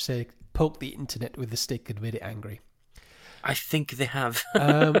 or I should say, poked the internet with a stick and made it angry. I think they have.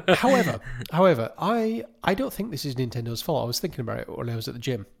 However, I don't think this is Nintendo's fault. I was thinking about it when I was at the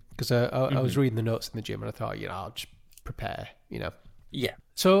gym, because I was reading the notes in the gym, and I thought, I'll just prepare, Yeah.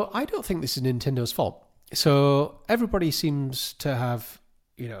 So I don't think this is Nintendo's fault. So everybody seems to have,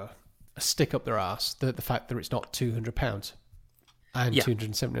 a stick up their arse, the fact that it's not £200 and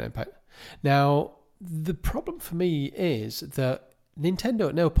 £279. Now, the problem for me is that Nintendo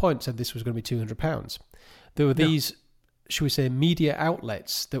at no point said this was going to be £200. There were these, should we say, media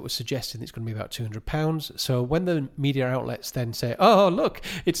outlets that were suggesting it's going to be about £200. So when the media outlets then say, oh, look,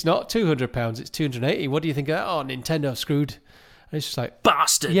 it's not £200, it's $280, what do you think? Oh, Nintendo screwed. And it's just like...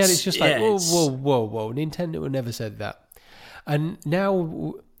 Bastards! Yeah, it's just like, whoa. Nintendo never said that. And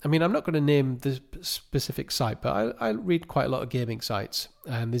now... I mean, I'm not going to name the specific site, but I read quite a lot of gaming sites,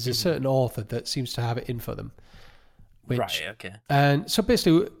 and there's a certain author that seems to have it in for them. Right, okay. And so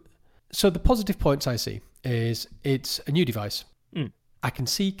basically, the positive points I see is it's a new device. I can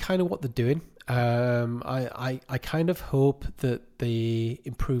see kind of what they're doing. I kind of hope that they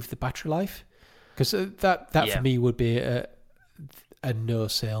improve the battery life, because that for me would be a no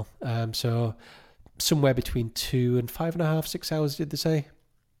sale. So somewhere between 2 and 5.5, 6 hours, did they say?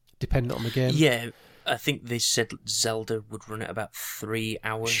 Depending on the game. Yeah, I think they said Zelda would run at about 3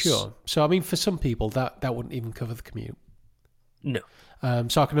 hours. Sure. So, I mean, for some people, that wouldn't even cover the commute. No.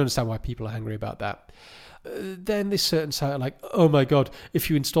 So I can understand why people are angry about that. Then this certain site are like, oh my god, if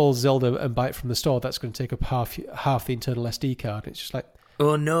you install Zelda and buy it from the store, that's going to take up half the internal SD card. And it's just like...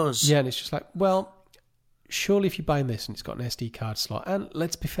 Oh, no. Yeah, and it's just like, well, surely if you're buying this and it's got an SD card slot, and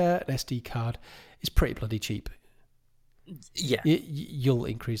let's be fair, an SD card is pretty bloody cheap. Yeah. You'll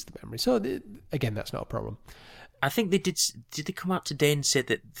increase the memory. So, again, that's not a problem. I think they did they come out today and say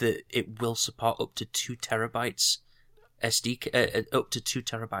that it will support up to 2 terabytes up to 2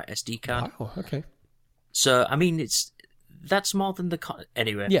 terabyte SD card. Wow, okay. So, I mean, that's more than the...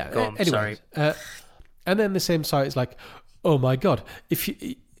 Anyway, yeah, go on, anyway, sorry. And then the same site is like, oh my god,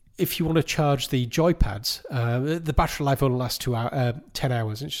 if you want to charge the joypads, the battery life only lasts 10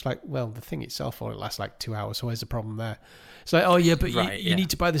 hours. And it's just like, well, the thing itself only lasts like 2 hours, so where's the problem there? It's like, oh yeah, but you need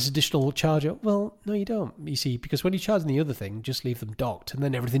to buy this additional charger. Well, no, you don't. You see, because when you're charging the other thing, just leave them docked, and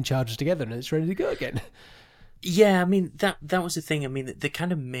then everything charges together, and it's ready to go again. Yeah, I mean, that was the thing. I mean, the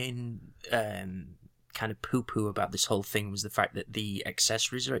kind of main kind of poo-poo about this whole thing was the fact that the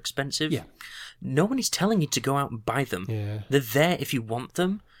accessories are expensive. Yeah. No one is telling you to go out and buy them. Yeah. They're there if you want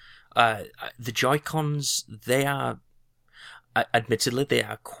them. The Joy-Cons, they are, admittedly, they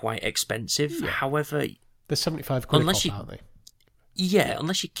are quite expensive. Yeah. However... They're 75 quid off, aren't they? Yeah,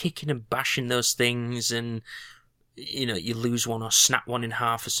 unless you're kicking and bashing those things and, you lose one or snap one in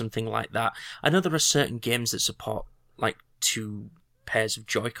half or something like that. I know there are certain games that support, like, 2 pairs of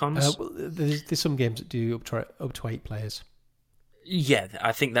Joy-Cons. Well, there's some games that do up to 8 players. Yeah,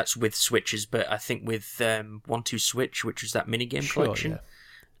 I think that's with Switches, but I think with 1-2 Switch, which was that minigame collection... Yeah.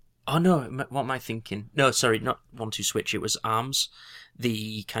 Oh no, what am I thinking? No, sorry, not 1-2 Switch, it was ARMS,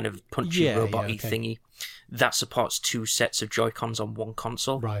 the kind of punchy robot-y thingy. That supports 2 sets of Joy-Cons on one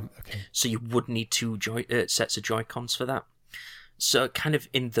console. Right, okay. So you would need 2 sets of Joy-Cons for that. So kind of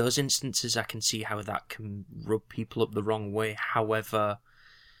in those instances, I can see how that can rub people up the wrong way. However,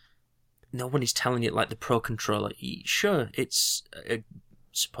 no one is telling you, like, the Pro Controller, sure, it's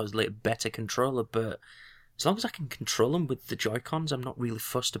supposedly a better controller, but as long as I can control them with the Joy-Cons, I'm not really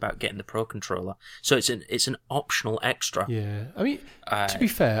fussed about getting the Pro Controller. So it's an optional extra. Yeah. I mean, to be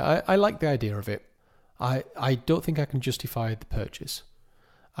fair, I like the idea of it. I don't think I can justify the purchase.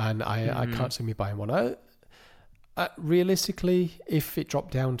 And I can't see me buying one. Realistically, if it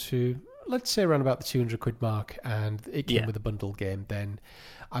dropped down to, let's say, around about the 200 quid mark and it came with a bundle game, then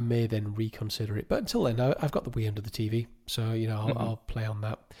I may then reconsider it. But until then, I've got the Wii under the TV. So, I'll play on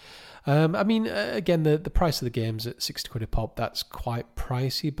that. I mean, again, the price of the games at 60 quid a pop, that's quite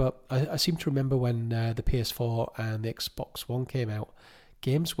pricey, but I seem to remember when the PS4 and the Xbox One came out,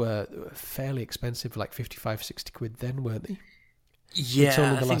 games were fairly expensive, like 55, 60 quid then, weren't they? Yeah, it's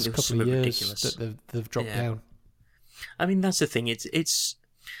only the I last think couple of years ridiculous. that they've dropped down. I mean, that's the thing. It's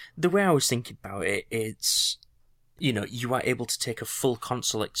the way I was thinking about it, it's, you are able to take a full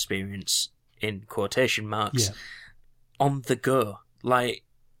console experience, in quotation marks, on the go. Like,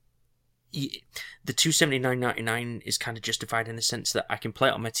 the $279.99 is kind of justified in the sense that I can play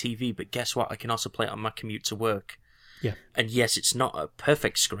it on my TV, but guess what? I can also play it on my commute to work. Yeah. And yes, it's not a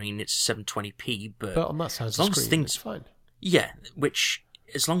perfect screen, it's 720p, but on that side of the screen, it's fine. Yeah, which,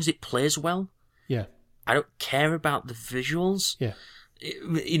 as long as it plays well, I don't care about the visuals. Yeah.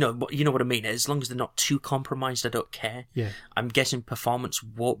 You know what I mean? As long as they're not too compromised, I don't care. Yeah. I'm guessing performance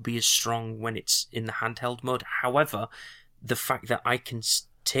won't be as strong when it's in the handheld mode. However, the fact that I can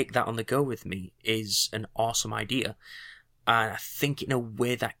take that on the go with me is an awesome idea. And I think in a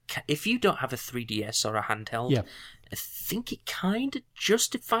way that, if you don't have a 3DS or a handheld, I think it kind of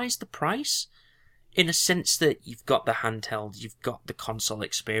justifies the price. In a sense that you've got the handheld, you've got the console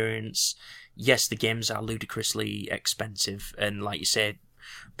experience. Yes, the games are ludicrously expensive, and like you said,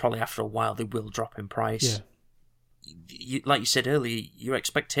 probably after a while they will drop in price. Like you said earlier, your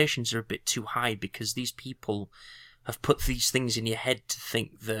expectations are a bit too high because these people have put these things in your head to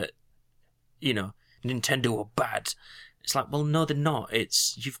think that, Nintendo are bad. It's like, well, no, they're not.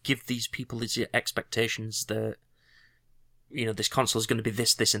 You've give these people these expectations that, this console is going to be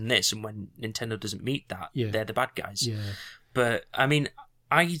this, this, and this, and when Nintendo doesn't meet that, they're the bad guys. Yeah. But, I mean,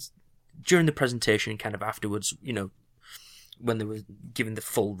 during the presentation and kind of afterwards, when they were giving the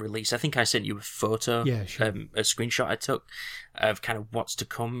full release, I think I sent you a photo, a screenshot I took of kind of what's to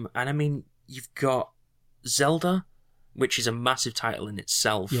come. And, I mean, you've got Zelda, which is a massive title in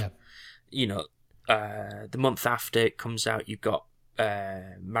itself. Yeah. The month after it comes out, you've got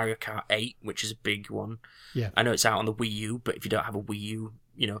Mario Kart 8, which is a big one. Yeah. I know it's out on the Wii U, but if you don't have a Wii U,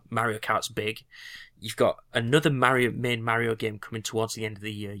 Mario Kart's big. You've got another main Mario game coming towards the end of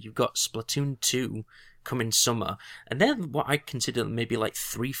the year. You've got Splatoon 2 coming summer. And then what I consider maybe like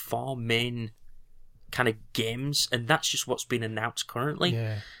 3-4 main kind of games, and that's just what's been announced currently.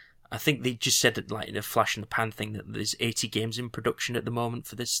 Yeah. I think they just said that, like, in a flash in the pan thing, that there's 80 games in production at the moment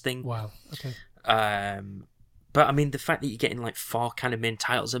for this thing. Wow. Okay. But, I mean, the fact that you're getting, like, 4 kind of main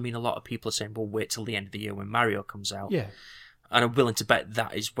titles, I mean, a lot of people are saying, well, wait till the end of the year when Mario comes out. Yeah. And I'm willing to bet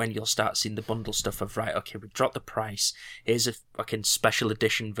that is when you'll start seeing the bundle stuff of, right, okay, we've dropped the price. Here's a fucking special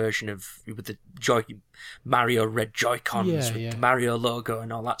edition version with the Mario red Joy-Cons with the Mario logo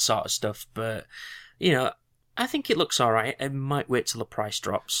and all that sort of stuff. But, I think it looks all right. I might wait till the price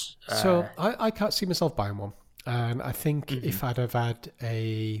drops. So I can't see myself buying one. And I think if I'd have had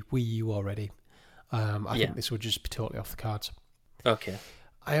a Wii U already, I think this would just be totally off the cards. Okay.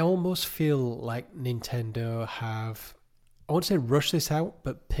 I almost feel like Nintendo have, I won't say rushed this out,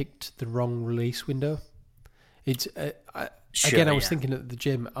 but picked the wrong release window. It's I was thinking at the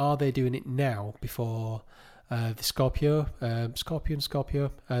gym, are they doing it now before the Scorpio, the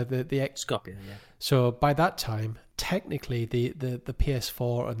Scorpio, yeah. So by that time, technically, the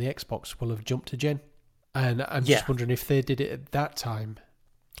PS4 and the Xbox will have jumped to gen. And I'm just wondering if they did it at that time,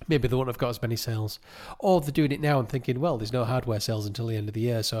 maybe they won't have got as many sales. Or they're doing it now and thinking, well, there's no hardware sales until the end of the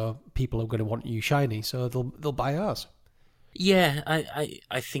year, so people are going to want new shiny, so they'll buy ours. Yeah,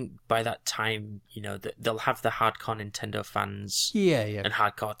 I think by that time, they'll have the hardcore Nintendo fans and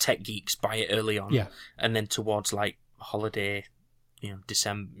hardcore tech geeks buy it early on. Yeah. And then towards, like, holiday,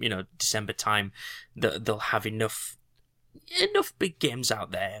 December time, they'll have enough big games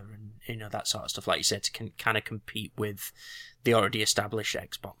out there and, that sort of stuff, like you said, to kind of compete with the already established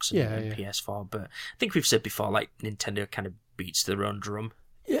Xbox and PS4. But I think we've said before, like, Nintendo kind of beats their own drum.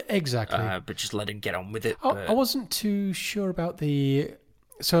 Yeah, exactly. But just let him get on with it. I wasn't too sure about the...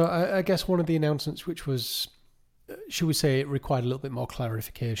 So I guess one of the announcements, which was, should we say, it required a little bit more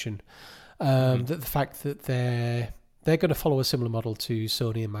clarification, that the fact that they're they're going to follow a similar model to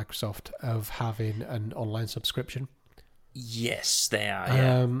Sony and Microsoft of having an online subscription. Yes, they are.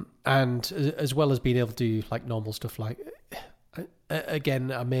 Yeah. And as well as being able to do like normal stuff, like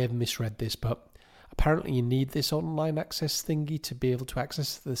again, I may have misread this, but apparently you need this online access thingy to be able to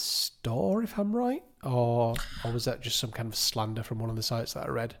access the store, if I'm right, or was that just some kind of slander from one of the sites that I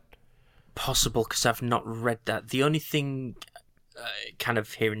read? Possible, because I've not read that. The only thing, kind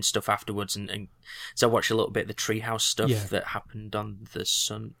of hearing stuff afterwards, and so I watched a little bit of the Treehouse stuff that happened on the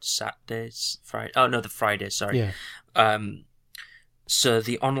the Friday, sorry. Yeah. So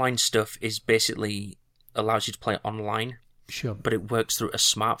the online stuff is basically allows you to play online. Sure. But it works through a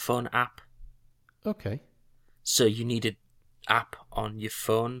smartphone app. Okay. So you need an app on your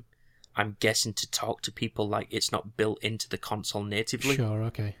phone, I'm guessing, to talk to people. Like, it's not built into the console natively. Sure,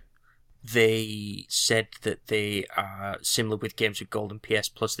 okay. They said that they are similar with games with Gold and PS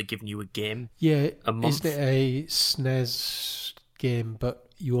Plus. They're giving you a game a month. Isn't it a SNES game, but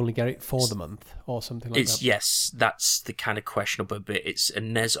you only get it for the month or something like that? Yes, that's the kind of questionable bit. It's a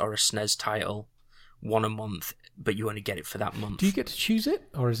NES or a SNES title, one a month, but you only get it for that month. Do you get to choose it,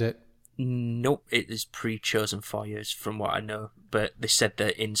 or is it? Nope, it is pre-chosen for you, from what I know. But they said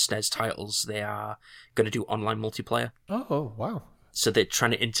that in SNES titles, they are going to do online multiplayer. Oh, wow. So they're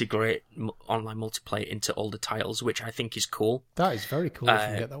trying to integrate online multiplayer into older titles, which I think is cool. That is very cool if you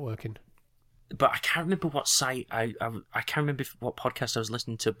can get that working. But I can't remember what site, I can't remember what podcast I was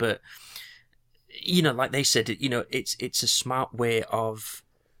listening to, but, you know, like they said, you know, it's a smart way of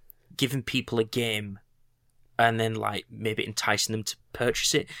giving people a game and then, like, maybe enticing them to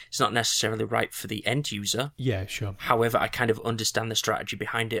purchase it. It's not necessarily right for the end user. Yeah, sure. However, I kind of understand the strategy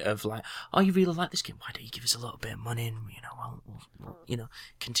behind it of, like, oh, you really like this game? Why don't you give us a little bit of money and, you know, we'll you know,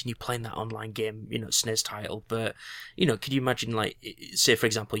 continue playing that online game, you know, SNES title. But, you know, could you imagine, like, say, for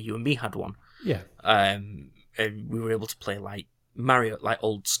example, you and me had one. Yeah. And we were able to play, like, Mario, like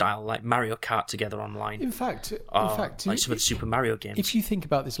old style, like Mario Kart together online. In fact, like some of the Super Mario games. If you think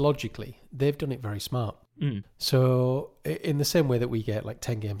about this logically, they've done it very smart. Mm. So, in the same way that we get like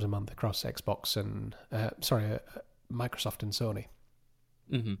 10 games a month across Xbox and Microsoft and Sony,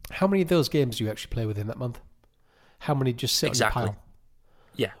 mm-hmm. How many of those games do you actually play within that month? How many just sit on your pile?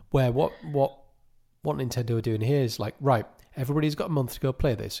 Yeah. Where what Nintendo are doing here is like, right, everybody's got a month to go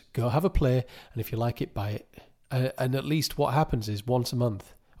play this. Go have a play, and if you like it, buy it. And at least what happens is once a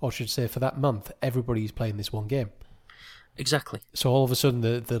month, or I should say for that month, everybody's playing this one game. Exactly. So all of a sudden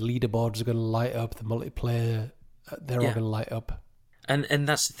the leaderboards are going to light up, the multiplayer, they're all going to light up. And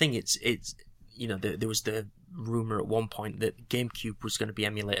that's the thing, it's you know, there was the rumour at one point that GameCube was going to be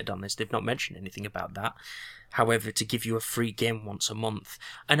emulated on this. They've not mentioned anything about that. However, to give you a free game once a month,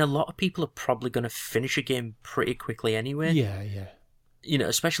 and a lot of people are probably going to finish a game pretty quickly anyway. Yeah. You know,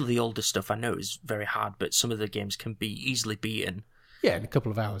 especially the older stuff, I know is very hard, but some of the games can be easily beaten. Yeah, in a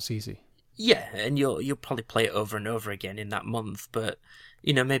couple of hours, easy. Yeah, and you'll probably play it over and over again in that month, but,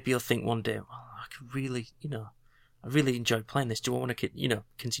 you know, maybe you'll think one day, well, I could really, you know, I really enjoy playing this. Do I want to, you know,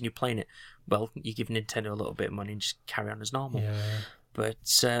 continue playing it? Well, you give Nintendo a little bit of money and just carry on as normal. Yeah. But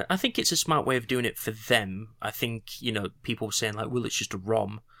I think it's a smart way of doing it for them. I think, you know, people were saying, like, well, it's just a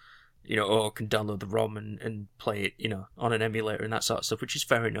ROM. You know, or can download the ROM and play it, you know, on an emulator and that sort of stuff, which is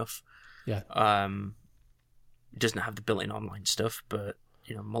fair enough. Yeah. It doesn't have the built-in online stuff, but,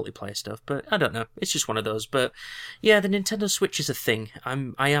 you know, multiplayer stuff. But I don't know. It's just one of those. But yeah, the Nintendo Switch is a thing.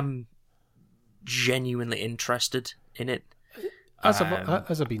 I am genuinely interested in it. As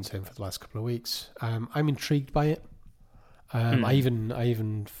I've been saying for the last couple of weeks, I'm intrigued by it. I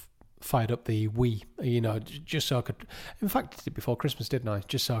even fired up the Wii, you know, just so I could. In fact, I did it before Christmas, didn't I?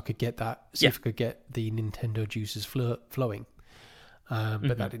 Just so I could get that, see if I could get the Nintendo juices flowing.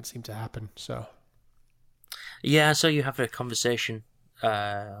 But that didn't seem to happen. So, yeah, so you have a conversation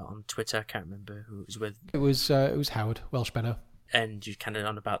on Twitter. I can't remember who it was with. It was Howard Welsh Benno, and you kind of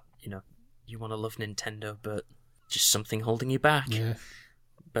on about, you know, you want to love Nintendo, but just something holding you back. Yeah.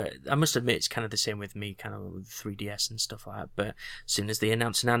 But I must admit, it's kind of the same with me, kind of with 3DS and stuff like that. But as soon as they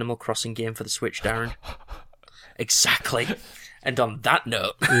announce an Animal Crossing game for the Switch, Darren. Exactly. And on that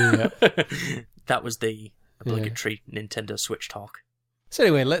note, that was the obligatory Nintendo Switch talk. So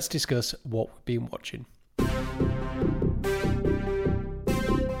anyway, let's discuss what we've been watching.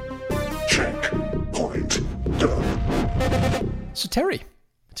 Checkpoint done. So Terry,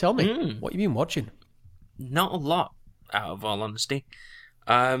 tell me, what you've been watching? Not a lot, out of all honesty.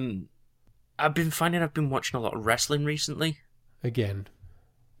 I've been finding I've been watching a lot of wrestling recently. Again.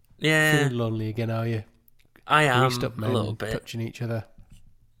 Yeah. Feeling lonely again, are you? I am, greased up men a little bit. Touching each other.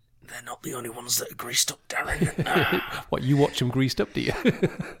 They're not the only ones that are greased up, Darren. What, you watch them greased up, do you?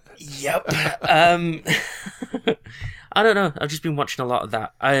 Yep. I don't know. I've just been watching a lot of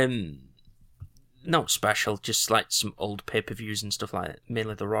that. Not special, just like some old pay-per-views and stuff like that.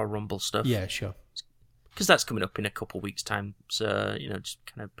 Mainly the Royal Rumble stuff. Yeah, sure. Because that's coming up in a couple of weeks' time. So, just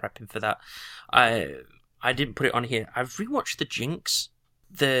kind of prepping for that. I didn't put it on here. I've rewatched The Jinx,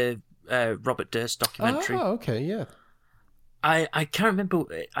 the Robert Durst documentary. Oh, okay, yeah. I can't remember.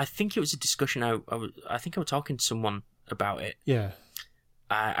 I think it was a discussion. I think I was talking to someone about it. Yeah.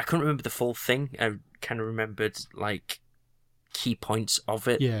 I couldn't remember the full thing. I kind of remembered, like, key points of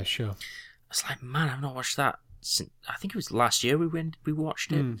it. Yeah, sure. I was like, man, I've not watched that since... I think it was last year we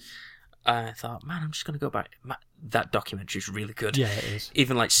watched it. I thought, man, I'm just going to go back. That documentary is really good. Yeah, it is.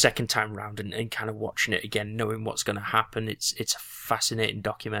 Even, like, second time round and kind of watching it again, knowing what's going to happen. It's a fascinating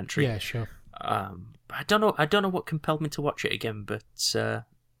documentary. Yeah, sure. I don't know what compelled me to watch it again, but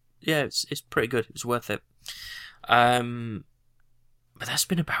yeah, it's pretty good. It's worth it. But that's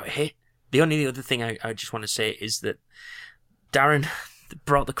been about it. The only other thing I just want to say is that Darren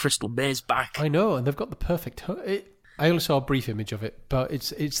brought the Crystal Maze back. I know, and they've got the perfect... I only saw a brief image of it, but it's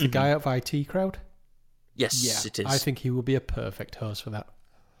the guy out of IT Crowd. Yes, it is. I think he will be a perfect host for that.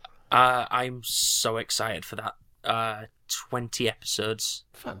 I'm so excited for that. 20 episodes.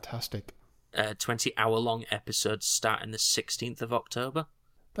 Fantastic. 20-hour-long episodes starting the 16th of October.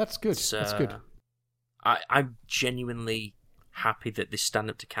 That's good. That's good. I'm genuinely happy that this Stand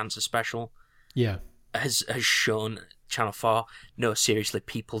Up to Cancer special has shown Channel 4, no, seriously,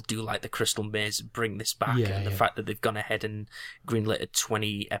 people do like the Crystal Maze, bring this back, and the fact that they've gone ahead and greenlit a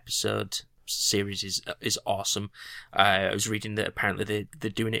 20-episode series is awesome. I was reading that apparently they're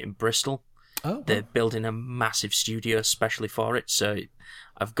doing it in Bristol. Oh, they're building a massive studio especially for it, so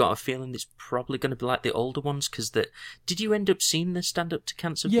I've got a feeling it's probably going to be like the older ones, because did you end up seeing the Stand Up to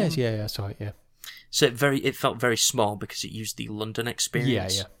Cancer film? Yes, yeah, I saw it, yeah. So it felt very small because it used the London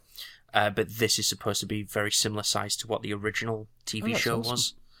experience. Yeah. But this is supposed to be very similar size to what the original TV show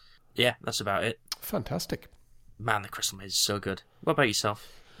was. Yeah, that's about it. Fantastic. Man, the Crystal Maze is so good. What about yourself?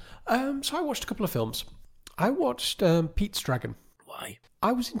 So I watched a couple of films. I watched Pete's Dragon. Why?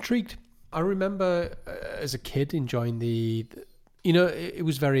 I was intrigued. I remember as a kid enjoying it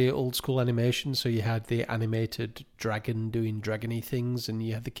was very old school animation, so you had the animated dragon doing dragony things, and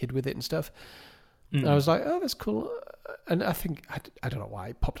you had the kid with it and stuff. And I was like, oh, that's cool. And I think, I don't know why,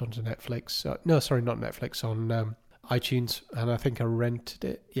 it popped onto Netflix. No, sorry, not Netflix, on iTunes. And I think I rented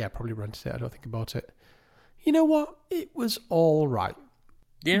it. Yeah, probably rented it. I don't think I bought it. You know what? It was all right.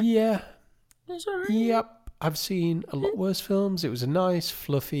 Yeah? Yeah. It's all right. Yep. I've seen a lot worse films. It was a nice,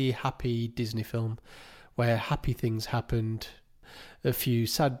 fluffy, happy Disney film where happy things happened. A few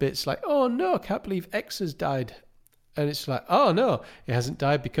sad bits like, oh no, I can't believe X has died. And it's like, oh no, it hasn't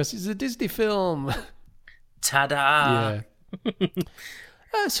died because it's a Disney film. Ta-da!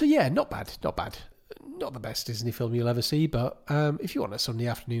 Yeah. So yeah, not bad. Not the best Disney film you'll ever see, but if you want a Sunday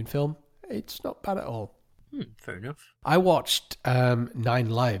afternoon film, it's not bad at all. Fair enough. I watched 9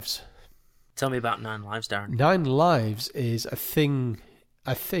 Lives. Tell me about 9 Lives, Darren. 9 Lives is a thing.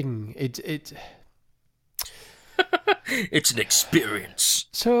 It It's an experience.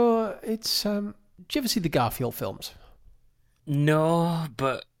 So it's do you ever see the Garfield films? No,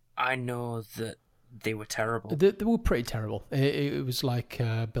 but I know that they were terrible. They were pretty terrible. It was like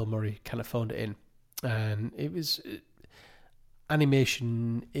Bill Murray kind of phoned it in, and it was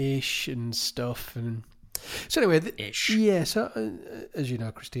animation-ish and stuff. And so anyway, Ish. Yeah. So as you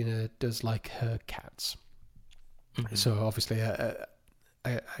know, Christina does like her cats. Mm-hmm. So obviously, a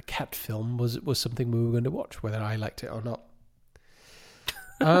cat film was something we were going to watch, whether I liked it or not.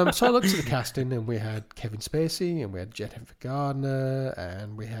 So I looked at the casting, and we had Kevin Spacey, and we had Jennifer Gardner,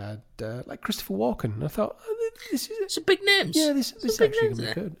 and we had like Christopher Walken. And I thought, this is some big names. Yeah, this is actually going to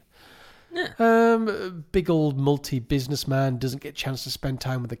be good. Yeah. Big old multi-businessman doesn't get a chance to spend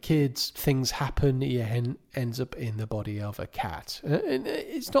time with the kids. Things happen. He ends up in the body of a cat. And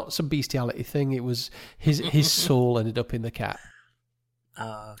it's not some bestiality thing. It was his soul ended up in the cat.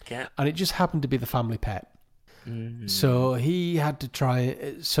 Okay. And it just happened to be the family pet. Mm-hmm. So he had to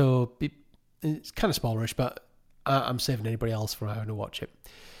try. So it's kind of spoilerish, but I'm saving anybody else from having to watch it.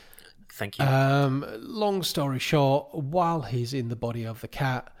 Thank you. Long story short, while he's in the body of the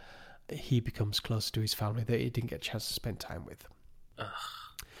cat, he becomes closer to his family that he didn't get a chance to spend time with. Ugh.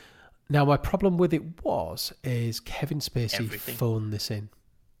 Now, my problem with it is Kevin Spacey phoned this in.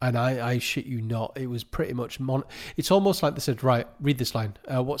 And I shit you not, it was pretty much it's almost like they said, right, read this line.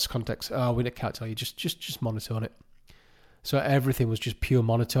 What's context? We can't tell you. Just monotone it. So everything was just pure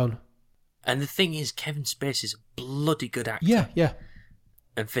monotone. And the thing is, Kevin Spacey's a bloody good actor. Yeah.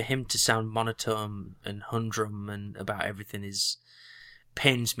 And for him to sound monotone and humdrum and about everything is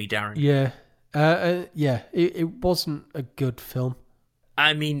pains me, Darren. Yeah. It wasn't a good film.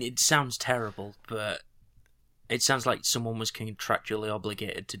 I mean, it sounds terrible, but it sounds like someone was contractually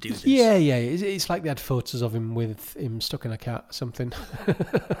obligated to do this. Yeah. It's like they had photos of him with him stuck in a cat or something.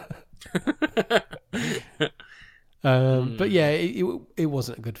 But yeah, it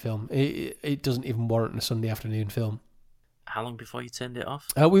wasn't a good film. It doesn't even warrant a Sunday afternoon film. How long before you turned it off?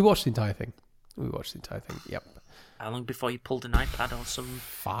 We watched the entire thing. Yep. How long before you pulled an iPad or some?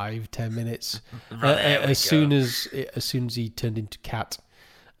 5-10 minutes. Right, soon as he turned into cat,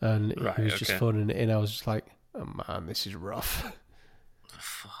 and he was just phoning it in, I was just like, oh man, this is rough.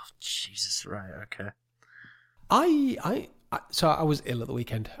 Oh, Jesus, right, okay. So I was ill at the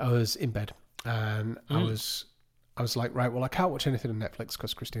weekend. I was in bed, and I was like, right, well, I can't watch anything on Netflix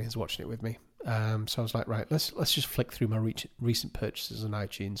because Christina's watching it with me. So I was like, right, let's just flick through my recent purchases on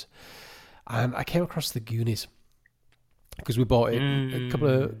iTunes, and I came across The Goonies because we bought it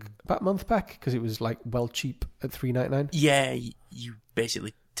about a month back because it was like well cheap at $3.99. Yeah, you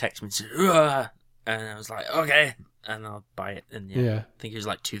basically text me and said, "Ugh," and I was like, okay, and I'll buy it. And I think it was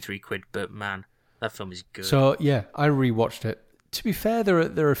like £2-3, but man, that film is good. So yeah, I rewatched it. To be fair,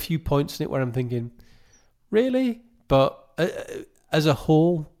 there are a few points in it where I'm thinking, really? But as a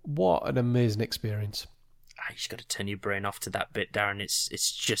whole, what an amazing experience. You just got to turn your brain off to that bit, Darren.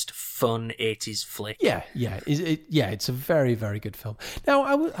 It's just a fun 80s flick. Yeah. It's a very, very good film. Now,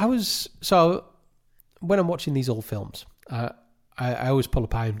 I was so when I'm watching these old films, I always pull up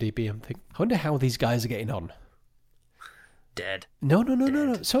IMDb and think, I wonder how these guys are getting on. Dead.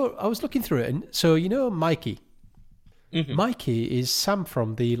 No. So I was looking through it, and so Mikey. Mm-hmm. Mikey is Sam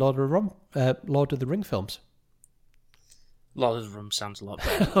from the Lord of the Ring films. Lord of the Rum sounds a lot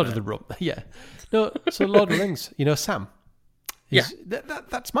better. Lord of the Rum, yeah. No, so Lord of the Rings, Sam.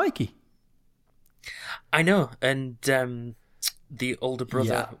 That's Mikey. I know, and the older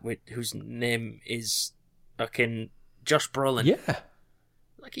brother, whose name is fucking Josh Brolin. Yeah.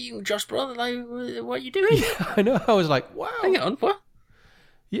 Like, are you Josh Brolin? Like, what are you doing? Yeah, I know. I was like, wow. Hang on, what?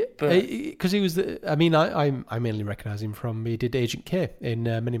 Yeah, because he was I mainly recognise him from, he did Agent K in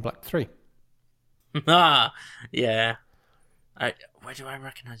Men in Black 3. Yeah. Where do I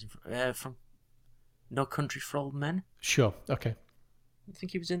recognise him from? From No Country for Old Men? Sure, okay. I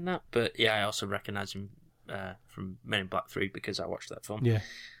think he was in that. But yeah, I also recognise him from Men in Black 3 because I watched that film. Yeah.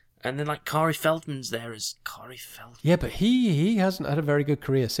 And then Corey Feldman's there as Corey Feldman. Yeah, but he hasn't had a very good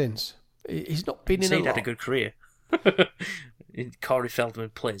career since. He's not been in a lot. He'd had a good career. Corey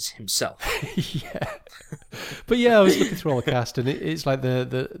Feldman plays himself. Yeah. But yeah, I was looking through all the cast, and it's like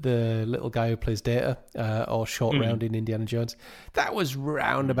the little guy who plays Data, or Short Round in Indiana Jones. That was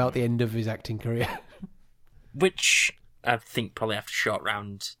round about the end of his acting career. Which I think probably after Short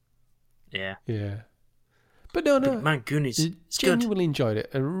Round, yeah. Yeah. But no. But man, Goonies, it's genuinely enjoyed it.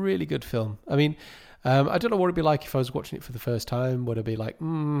 A really good film. I mean, I don't know what it'd be like if I was watching it for the first time. Would it be like,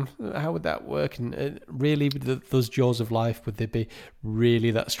 how would that work? And really, those jaws of life, would they be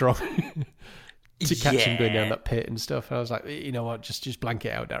really that strong to catch him going down that pit and stuff? And I was like, you know what, just blank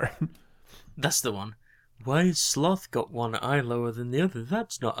it out, Darren. That's the one. Why has Sloth got one eye lower than the other?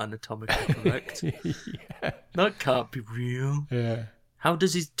 That's not anatomically correct. Yeah. That can't be real. Yeah. How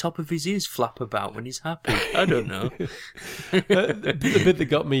does his top of his ears flap about when he's happy? I don't know. The bit that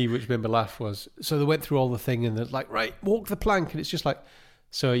got me, which made me laugh, was, so they went through all the thing and they're like, right, walk the plank. And it's just like,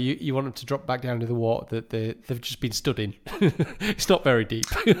 so you want them to drop back down into the water that they've just been stood in. It's not very deep.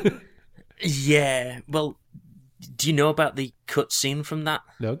 Yeah. Well, do you know about the cut scene from that?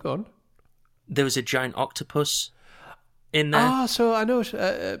 No, go on. There was a giant octopus in there. So I know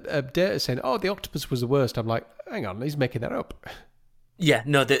Data saying, the octopus was the worst. I'm like, hang on, he's making that up. Yeah,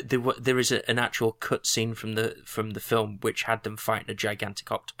 no, there is an actual cut scene from the film which had them fighting a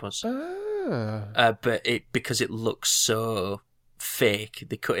gigantic octopus. But because it looks so fake,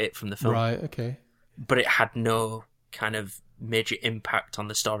 they cut it from the film. Right, okay. But it had no kind of major impact on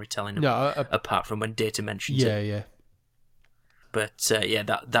the storytelling, apart from when Data mentions it. Yeah. But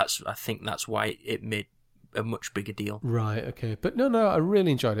that's I think that's why it made a much bigger deal. Right, okay. But no, I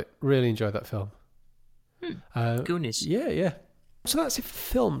really enjoyed it. Really enjoyed that film. Goonies. Yeah. So that's it for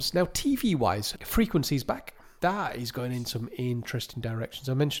films. Now, TV-wise, Frequency's back. That is going in some interesting directions.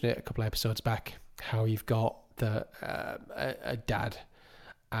 I mentioned it a couple of episodes back, how you've got a dad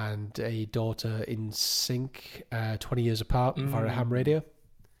and a daughter in sync, 20 years apart via ham radio.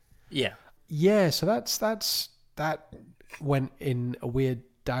 Yeah. Yeah, so that went in a weird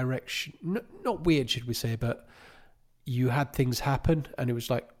direction. Not weird, should we say, but you had things happen and it was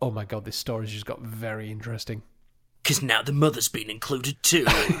like, oh my God, this story's just got very interesting. Because now the mother's been included too.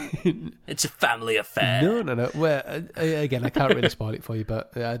 It's a family affair. No. Well, again, I can't really spoil it for you,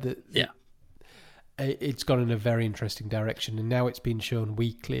 but it's gone in a very interesting direction, and now it's been shown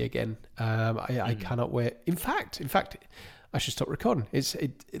weekly again. I cannot wait. In fact, I should stop recording.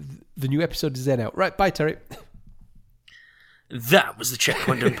 The new episode is then out. Right, bye, Terry. That was the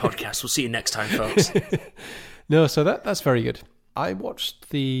Checkpoint Done podcast. We'll see you next time, folks. No, so that's very good. I watched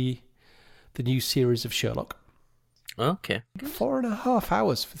the new series of Sherlock. Okay. 4.5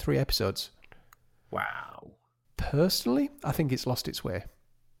 hours for 3 episodes. Wow. Personally, I think it's lost its way.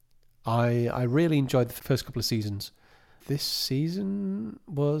 I really enjoyed the first couple of seasons. This season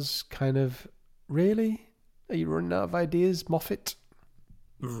was kind of, really? Are you running out of ideas, Moffat?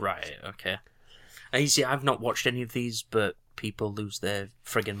 Right, okay. You see, I've not watched any of these, but people lose their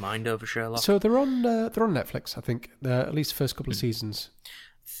friggin' mind over Sherlock. So they're on Netflix, I think. At least the first couple of seasons.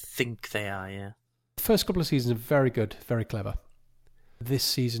 Think they are, yeah. The first couple of seasons are very good, very clever. This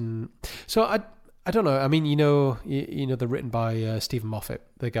season, so I don't know. I mean, you know, they're written by Stephen Moffat,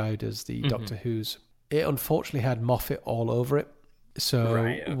 the guy who does the Doctor Who's. It unfortunately had Moffat all over it.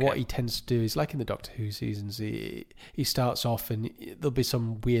 So what he tends to do is, like in the Doctor Who seasons, he starts off and there'll be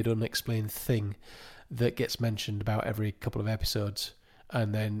some weird unexplained thing that gets mentioned about every couple of episodes,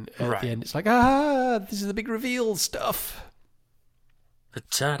 and then at the end it's like, this is the big reveal stuff.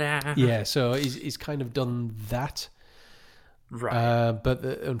 Ta-da! Yeah, so he's kind of done that. Right. But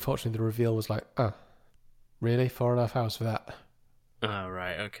unfortunately the reveal was like, really? 4.5 hours for that? Oh,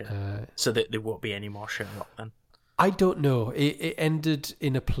 right, okay. So there won't be any more Sherlock then? I don't know. It ended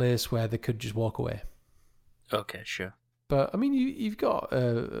in a place where they could just walk away. Okay, sure. But, I mean, you've got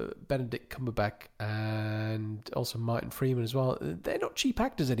Benedict Cumberbatch and also Martin Freeman as well. They're not cheap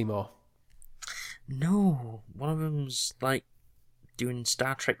actors anymore. No. One of them's, like, doing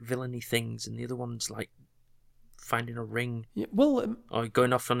Star Trek villainy things, and the other one's, like, finding a ring. Yeah, well... or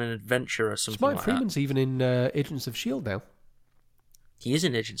going off on an adventure or something Martin like Freeman's that. even in Agents of S.H.I.E.L.D. now. He is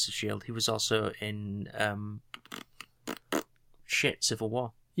in Agents of S.H.I.E.L.D. He was also in... Civil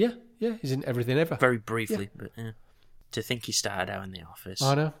War. Yeah, he's in Everything Ever. Very briefly, but yeah. To think he started out in The Office.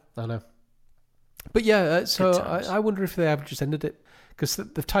 I know. But yeah, so I wonder if they have just ended it, because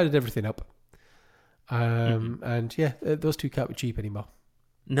they've tidied everything up. And yeah, those two can't be cheap anymore.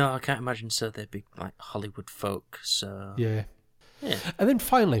 No, I can't imagine so. They'd be like Hollywood folk, so... Yeah. And then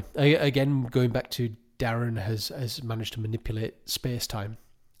finally, again, going back to Darren has managed to manipulate space-time.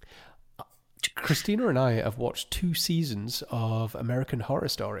 Christina and I have watched 2 seasons of American Horror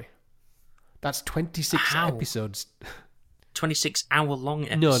Story. That's 26 episodes. 26-hour-long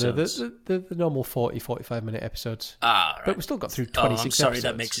episodes? No, the normal 40, 45-minute episodes. Ah, right. But we still got through 26 I'm sorry, episodes.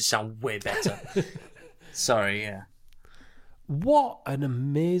 that makes it sound way better. Sorry, yeah. What an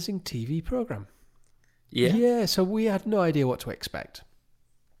amazing TV program. Yeah? Yeah, so we had no idea what to expect.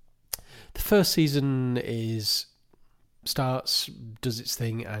 The first season starts, does its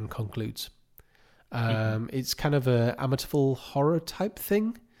thing, and concludes. It's kind of a Amityville horror type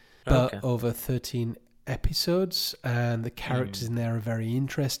thing, but over 13 episodes, and the characters in there are very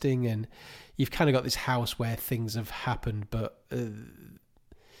interesting, and you've kind of got this house where things have happened, but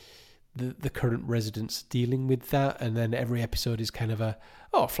the current residents dealing with that, and then every episode is kind of a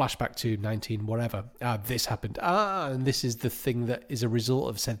flashback to 19 whatever. This happened. And this is the thing that is a result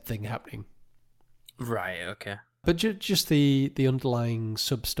of said thing happening. Right, okay. But just the underlying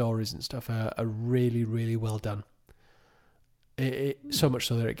sub-stories and stuff are really, really well done. So much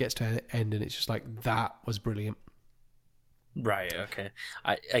so that it gets to an end and it's just like, that was brilliant. Right, okay.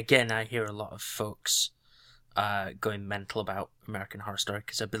 I hear a lot of folks going mental about American Horror Story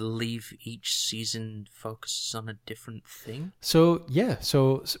because I believe each season focuses on a different thing. So, yeah.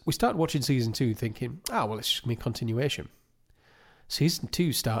 So we started watching season 2 thinking, well, it's just going to be a continuation. Season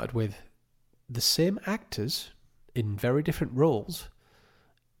 2 started with the same actors in very different roles.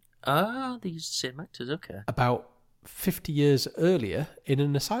 These same actors, okay. About 50 years earlier in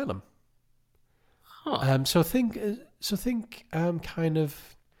an asylum. Huh. So think kind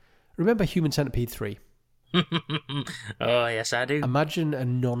of, remember Human Centipede 3? Oh, yes, I do. Imagine a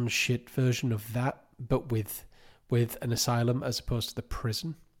non-shit version of that, but with an asylum as opposed to the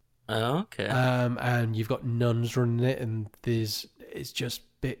prison. Oh, okay. And you've got nuns running it, and it's just a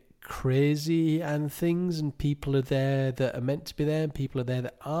bit crazy and things, and people are there that are meant to be there, and people are there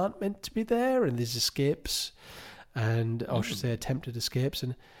that aren't meant to be there, and there's escapes, and I should say attempted escapes,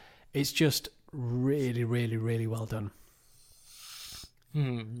 and it's just really, really, really well done.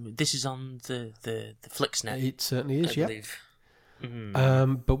 This is on the Flixnet. It certainly is, I believe.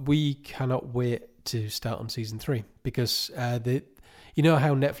 But we cannot wait to start on season 3 because You know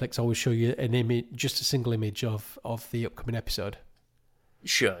how Netflix always show you an image, just a single image of the upcoming episode.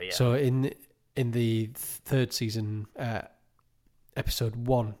 Sure, yeah. So in the third season, episode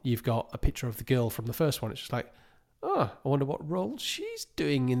 1, you've got a picture of the girl from the first one. It's just like, oh, I wonder what role she's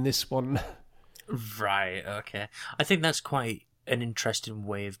doing in this one. Right, okay. I think that's quite an interesting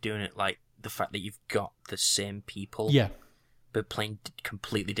way of doing it, like the fact that you've got the same people, Yeah. but playing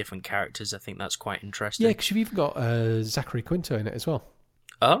completely different characters. I think that's quite interesting. Yeah, because you've even got Zachary Quinto in it as well.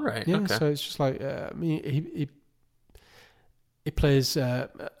 Oh, right, Yeah, okay. so it's just like, I mean, he plays,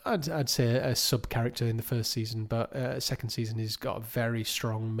 I'd say, a sub-character in the first season, but second season he's got a very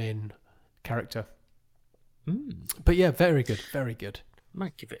strong main character. But yeah, very good, very good.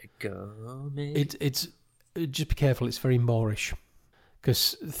 Might give it a go, maybe. It's just be careful, it's very Moorish,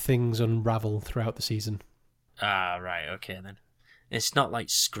 because things unravel throughout the season. Ah, right, okay then. It's not like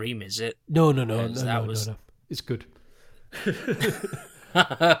Scream, is it? No. It's good. You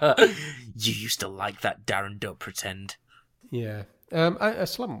used to like that, Darren, don't pretend. Yeah. I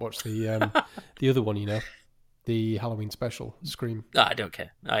still haven't watched the other one, the Halloween special, Scream. I don't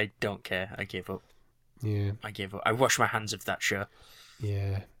care. I gave up. Yeah. I washed my hands of that show.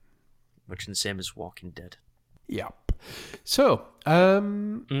 Yeah. Which is the same as Walking Dead. Yep. So,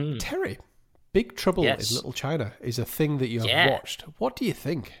 Terry, Big Trouble in Little China is a thing that you have watched. What do you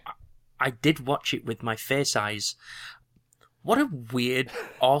think? I did watch it with my face eyes. What a weird,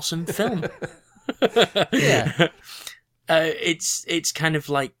 awesome film. Yeah. It's kind of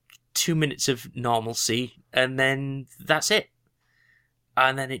like 2 minutes of normalcy, and then that's it.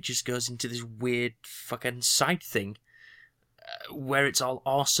 And then it just goes into this weird fucking side thing where it's all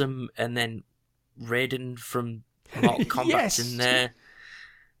awesome, and then Raiden from Mortal Kombat's in there,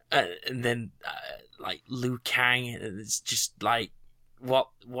 and then like Liu Kang. It's just like,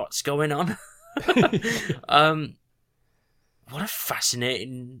 what's going on? What a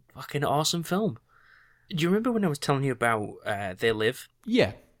fascinating, fucking awesome film. Do you remember when I was telling you about They Live?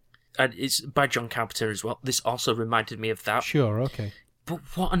 Yeah. And it's by John Carpenter as well. This also reminded me of that. Sure, okay. But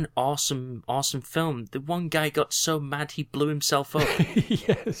what an awesome, awesome film. The one guy got so mad he blew himself up.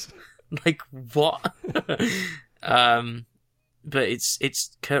 Yes. Like, what? But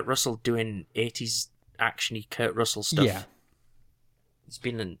it's Kurt Russell doing 80s actiony Kurt Russell stuff. Yeah. It's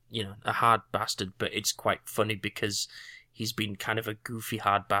been a hard bastard, but it's quite funny because he's been kind of a goofy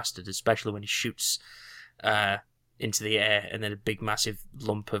hard bastard, especially when he shoots into the air and then a big massive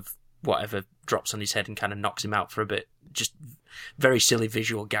lump of whatever drops on his head and kind of knocks him out for a bit. Just very silly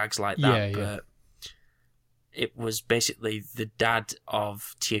visual gags like that. But it was basically the dad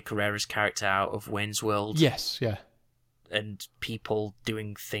of Tia Carrere's character out of Wayne's World. Yes, yeah. And people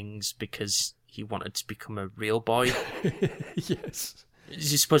doing things because he wanted to become a real boy. Yes.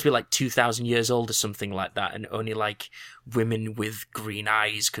 He's supposed to be like 2,000 years old or something like that, and only like women with green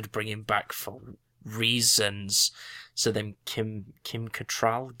eyes could bring him back for reasons. So then Kim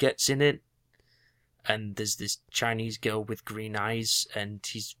Cattrall gets in it, and there's this Chinese girl with green eyes, and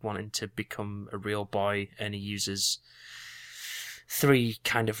he's wanting to become a real boy, and he uses 3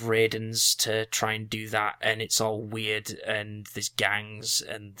 kind of Raidens to try and do that, and it's all weird, and there's gangs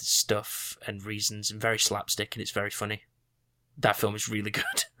and stuff and reasons, and very slapstick, and it's very funny. That film is really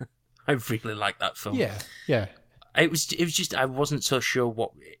good. I really like that film. Yeah, yeah. It was just, I wasn't so sure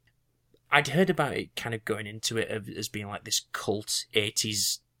what... I'd heard about it kind of going into it as being like this cult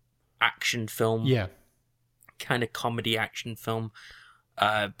 80s action film. Yeah. Kind of comedy action film.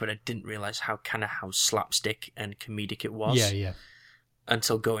 But I didn't realise how slapstick and comedic it was. Yeah.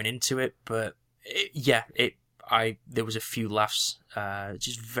 Until going into it. But there was a few laughs.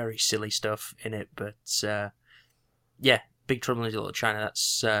 Just very silly stuff in it. But Big Trouble in Little China,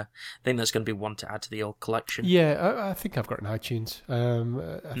 that's I think that's going to be one to add to the old collection. Yeah, I think I've got an iTunes.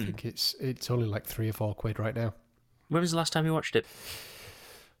 I think it's only like £3 or £4 right now. When was the last time you watched it?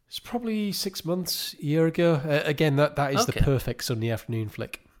 It's probably 6 months, a year ago. Again, that is the perfect Sunday afternoon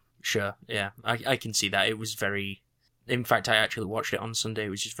flick. Sure, yeah. I can see that. It was very... In fact, I actually watched it on Sunday. It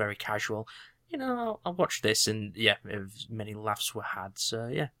was just very casual. I'll watch this, and many laughs were had. So,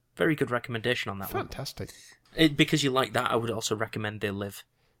 yeah, very good recommendation on that one. Fantastic. Because you like that, I would also recommend They Live.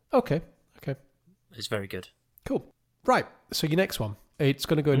 Okay. It's very good. Cool. Right, so your next one. It's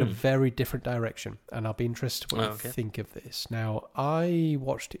going to go in a very different direction, and I'll be interested what you think of this. Now, I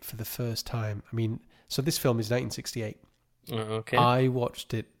watched it for the first time. So this film is 1968. Okay. I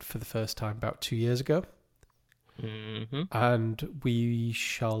watched it for the first time about 2 years ago. Mm-hmm. And we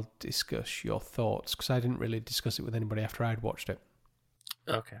shall discuss your thoughts, because I didn't really discuss it with anybody after I'd watched it.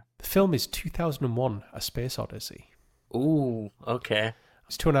 Okay. The film is 2001, A Space Odyssey. Ooh, okay.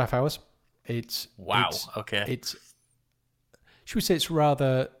 It's 2.5 hours. Okay. should we say it's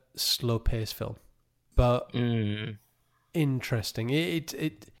rather slow-paced film, but interesting.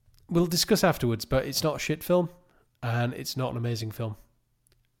 It we'll discuss afterwards, but it's not a shit film, and it's not an amazing film.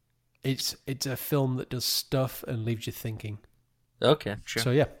 It's a film that does stuff and leaves you thinking. Okay, sure.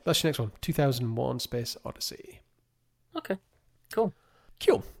 So yeah, that's your next one. 2001: Space Odyssey. Okay, cool.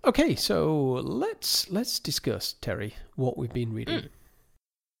 Cool. Okay, so let's discuss, Terry, what we've been reading.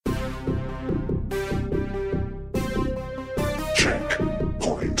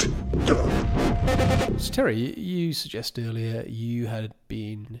 Checkpoint done. So Terry, you suggested earlier you had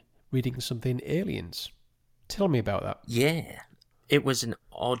been reading something Aliens. Tell me about that. Yeah. It was an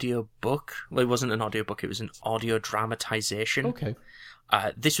audio book. Well, it wasn't an audio book. It was an audio dramatization. Okay.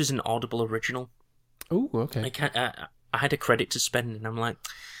 This was an Audible original. Oh, okay. I had a credit to spend, and I'm like,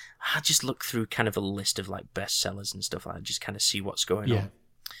 I just look through kind of a list of like bestsellers and stuff like that, just kind of see what's going on.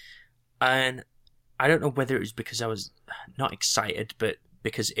 And I don't know whether it was because I was not excited, but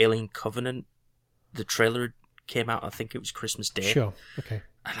because Alien Covenant, the trailer came out. I think it was Christmas Day. Sure. Okay.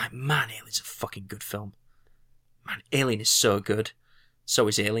 I'm like, man, Alien's a fucking good film. Man, Alien is so good. So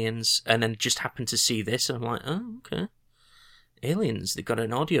is Aliens. And then just happened to see this, and I'm like, oh, okay. Aliens, they got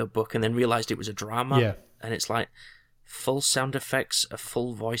an audio book, and then realised it was a drama. Yeah. And it's like full sound effects, a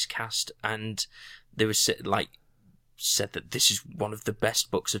full voice cast, and they were said that this is one of the best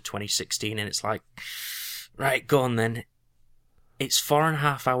books of 2016, and it's like, right, go on then. It's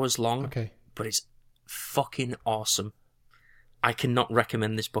 4.5 hours long, okay, but it's fucking awesome. I cannot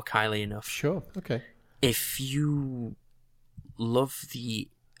recommend this book highly enough. Sure, okay. If you love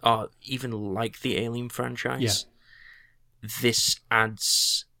or even like the Alien franchise, this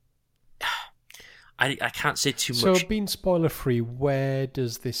adds... I can't say too much. So, being spoiler-free, where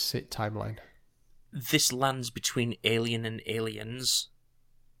does this sit timeline? This lands between Alien and Aliens.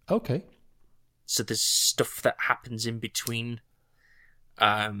 Okay. So there's stuff that happens in between.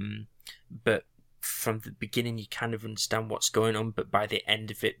 But from the beginning, you kind of understand what's going on, but by the end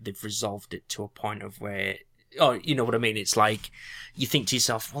of it, they've resolved it to a point of where... Oh, you know what I mean? It's like, you think to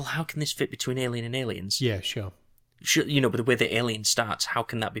yourself, well, how can this fit between Alien and Aliens? Yeah, sure. You know, but the way the Alien starts, how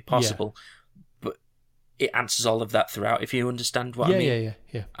can that be possible? Yeah. But it answers all of that throughout, if you understand what I mean.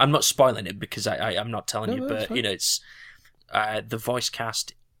 Yeah. I'm not spoiling it because I'm not telling you, but, fine. you know, it's... the voice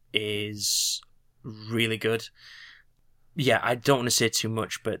cast is really good. Yeah, I don't want to say too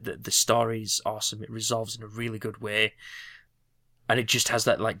much, but the story's awesome. It resolves in a really good way. And it just has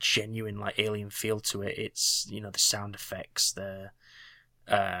that, like, genuine, like, Alien feel to it. It's, you know, the sound effects,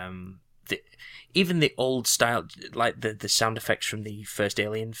 even the old style, like, the sound effects from the first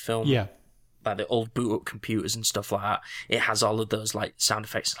Alien film. Yeah. Like, the old boot-up computers and stuff like that. It has all of those, like, sound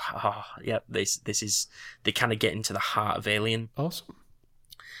effects. This is... They kind of get into the heart of Alien. Awesome.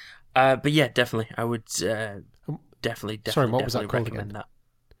 But yeah, definitely. I would definitely Sorry, what was that called recommend again?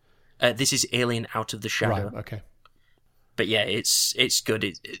 that. This is Alien Out of the Shadow. Right, okay. But yeah, it's good.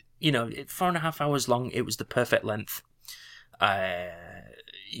 It 4.5 hours long. It was the perfect length.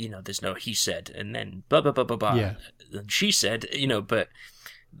 You know, there's no he said and then blah blah blah blah blah. Yeah. And she said, you know, but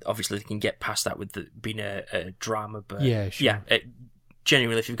obviously they can get past that with being a drama. But yeah, sure. Yeah,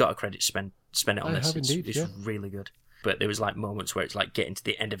 genuinely, if you've got a credit, spend it on this. It's yeah. really good. But there was like moments where it's like getting to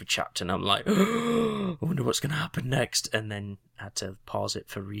the end of a chapter, and I'm like, I wonder what's going to happen next, and then I had to pause it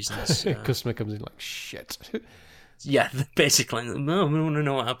for reasons. Customer comes in like, shit. Yeah, basically, no, we want to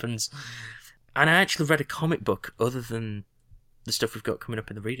know what happens. And I actually read a comic book other than the stuff we've got coming up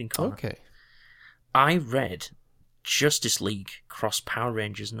in the reading corner. Okay. I read Justice League Cross Power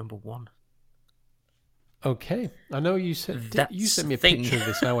Rangers #1. Okay. I know you said you sent me a thing. picture of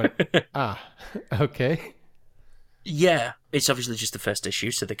this, and I went, okay. Yeah, it's obviously just the first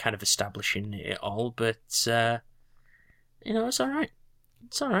issue, so they're kind of establishing it all, but, you know, it's alright.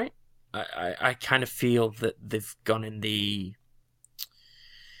 It's alright. I kind of feel that they've gone in the,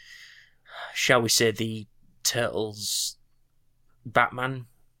 shall we say, the Turtles Batman.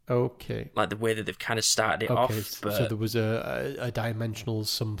 Okay. Like the way that they've kind of started it off. But so there was a dimensional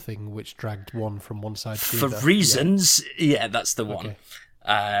something which dragged one from one side to the other. For reasons, yeah, that's the one.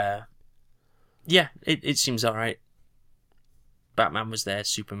 Okay. Yeah, it seems alright. Batman was there,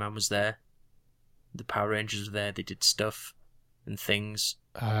 Superman was there, the Power Rangers were there, they did stuff and things.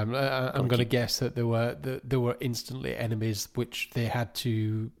 I'm going to guess that there were instantly enemies which they had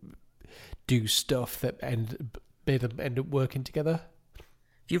to do stuff that made them end up working together.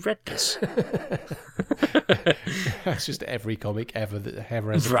 Have you read this? That's just every comic ever that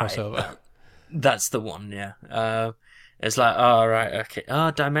ever has a crossover. That's the one, yeah. It's like, oh, right, okay.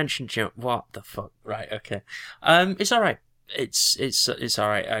 Oh, Dimension Jump, what the fuck? Right, okay. It's alright. It's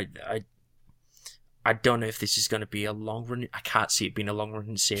alright. I don't know if this is going to be a long run. I can't see it being a long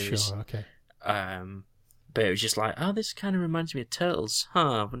running series. Sure, okay. But it was just like, this kind of reminds me of Turtles.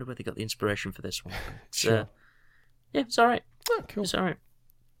 I wonder where they got the inspiration for this one. Sure. Yeah, it's all right. Oh, cool. It's all right.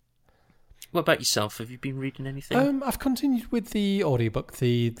 What about yourself? Have you been reading anything? I've continued with the audiobook,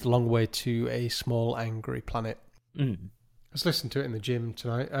 The Long Way to a Small Angry Planet. I was listening to it in the gym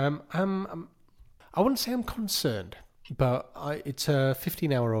tonight. I wouldn't say I'm concerned, but it's a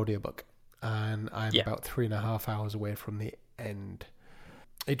 15-hour audiobook, and I'm about 3.5 hours away from the end.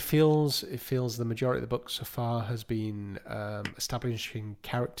 It feels the majority of the book so far has been establishing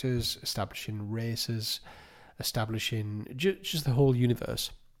characters, establishing races, establishing just the whole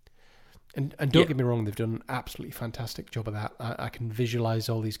universe. And don't get me wrong, they've done an absolutely fantastic job of that. I can visualize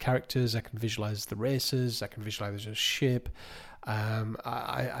all these characters. I can visualize the races. I can visualize a ship.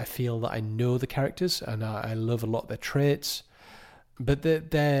 I feel that I know the characters, and I love a lot of their traits. But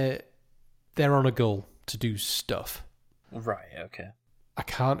they're on a goal to do stuff. Right. Okay. I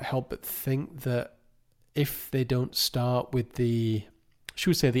can't help but think that if they don't start with the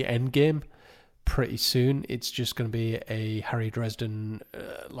end game pretty soon, it's just going to be a Harry Dresden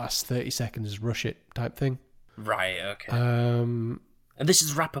last 30 seconds rush it type thing. Right, okay. And this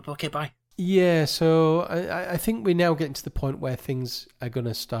is the wrap up, okay, bye. Yeah, so I think we're now getting to the point where things are going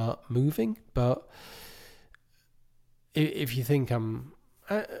to start moving, but if you think I'm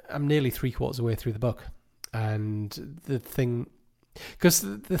nearly 3/4 of the way through the book, and the thing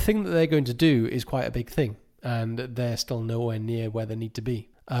that they're going to do is quite a big thing, and they're still nowhere near where they need to be.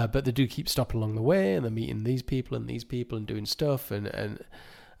 But they do keep stopping along the way, and they're meeting these people and doing stuff, and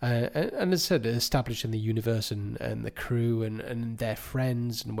as I said, establishing the universe and the crew and their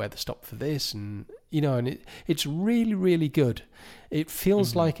friends and where they stop for this, and it's really, really good. It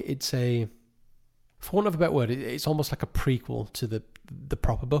feels like it's for want of a better word, it's almost like a prequel to the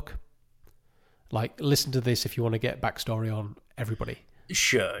proper book. Like, listen to this if you want to get backstory on everybody.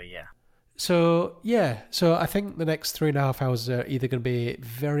 Sure, yeah. So I think the next 3.5 hours are either going to be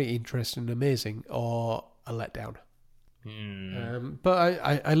very interesting and amazing or a letdown. But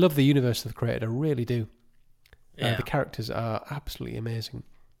I love the universe they've created, I really do. Yeah. The characters are absolutely amazing.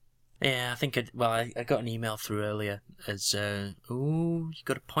 Yeah, I think I got an email through earlier as you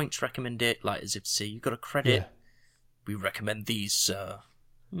got a points recommended, like as if to say you got a credit. Yeah. We recommend these, so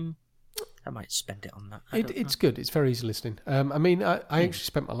I might spend it on that. It's good. It's very easy listening. I actually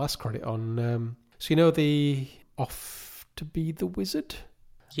spent my last credit on the Off to Be the Wizard?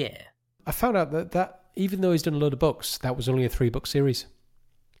 Yeah. I found out that even though he's done a load of books, that was only a 3-book series.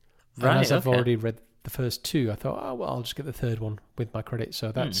 Right, and as I've already read the first 2, I thought, I'll just get the third one with my credit.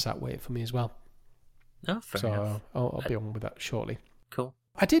 So that's sat waiting for me as well. Oh, fair enough. I'll be on with that shortly. Cool.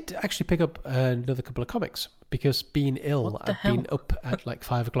 I did actually pick up another couple of comics because being ill, I've been up at like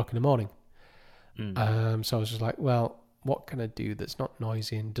 5 o'clock in the morning. So I was just like, well, what can I do that's not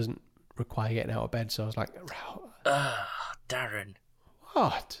noisy and doesn't require getting out of bed? So I was like, Darren.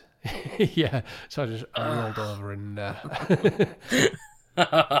 What? Yeah. So I just rolled over and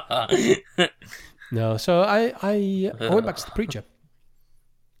no. So I went back to The Preacher.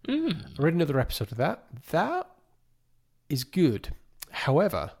 I read another episode of that. That is good.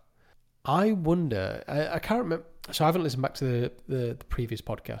 However, I wonder. I can't remember. So I haven't listened back to the previous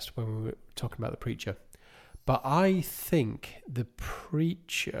podcast when we were talking about The Preacher. But I think The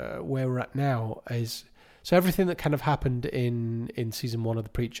Preacher, where we're at now, is... So everything that kind of happened in season 1 of The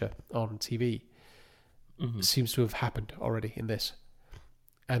Preacher on TV seems to have happened already in this.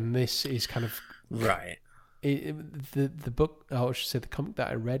 And this is kind of... Right. The book, I should say the comic that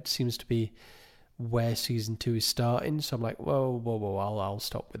I read seems to be where season 2 is starting. So I'm like, whoa, I'll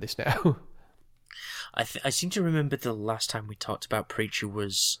stop with this now. I seem to remember the last time we talked about Preacher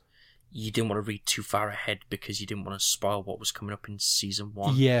was you didn't want to read too far ahead because you didn't want to spoil what was coming up in season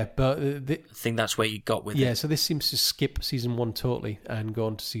 1. Yeah, but I think that's where you got with it. Yeah, so this seems to skip season 1 totally and go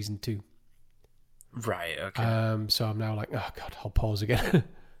on to season 2. Right, okay. So I'm now like, oh God, I'll pause again.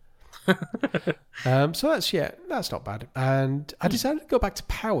 So that's not bad. And I decided to go back to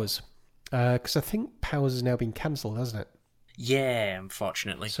Powers because I think Powers has now been cancelled, hasn't it? Yeah,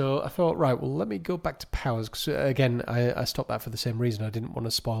 unfortunately. So I thought, right, well, let me go back to Powers because, again, I stopped that for the same reason. I didn't want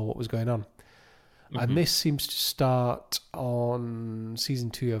to spoil what was going on. And this seems to start on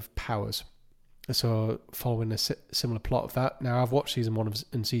season 2 of Powers. So following a similar plot of that. Now, I've watched season 1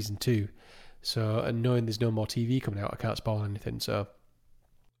 and season 2. So, and knowing there's no more TV coming out, I can't spoil anything. So,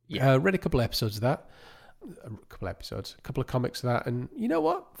 read a couple of episodes of that. A couple of comics of that. And you know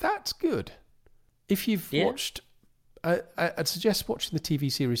what? That's good. If you've watched... I'd suggest watching the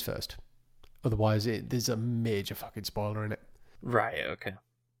TV series first. Otherwise, there's a major fucking spoiler in it. Right, okay.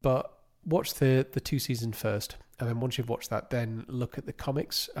 But watch the 2 seasons first, and then once you've watched that, then look at the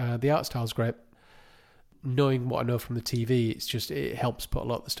comics. The art style's great. Knowing what I know from the TV, it helps put a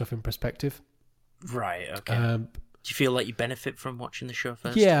lot of the stuff in perspective. Right, okay. Do you feel like you benefit from watching the show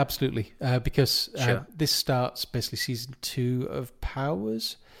first? Yeah, absolutely. Because Sure. this starts basically season 2 of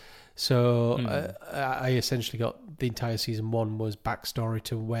Powers. So I essentially got the entire season 1 was backstory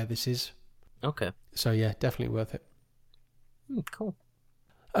to where this is. Okay. So yeah, definitely worth it. Cool.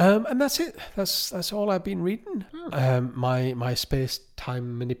 And that's it. That's all I've been reading. My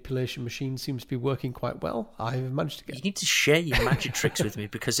space-time manipulation machine seems to be working quite well. I've managed to get... You need to share your magic tricks with me,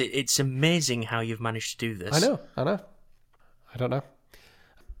 because it's amazing how you've managed to do this. I know. I don't know.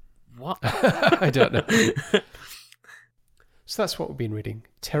 What? I don't know. So that's what we've been reading.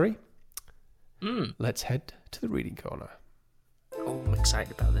 Terry, let's head to the reading corner. Oh, I'm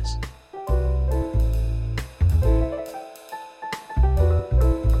excited about this.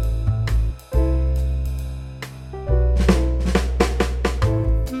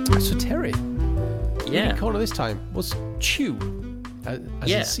 So Terry, reading corner this time was Chew,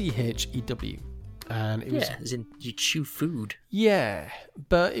 as in CHEW, and it was as in you chew food. Yeah,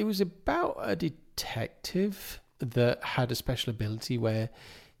 but it was about a detective that had a special ability where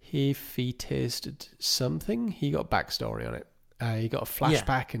if he tasted something, he got backstory on it. He got a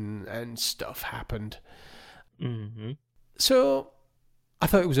flashback and stuff happened. Mm-hmm. So I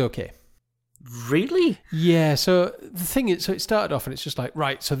thought it was okay. Really? Yeah, so the thing is, so it started off and it's just like,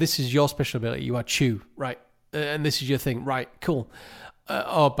 right, so this is your special ability, you are Chew, right, and this is your thing, right, cool.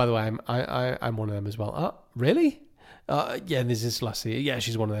 Oh, by the way, I'm one of them as well. Really? Yeah, and there's this lassie, yeah,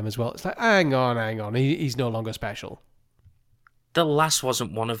 she's one of them as well. It's like, hang on, he's no longer special. The last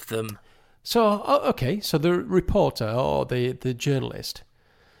wasn't one of them. So, okay, so the reporter or the journalist,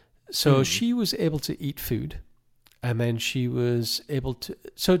 so she was able to eat food. And then she was able to...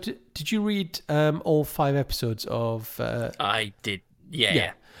 So did you read all 5 episodes of... I did,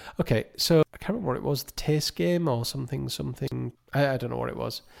 yeah. Okay, so I can't remember what it was, the taste game or something. I don't know what it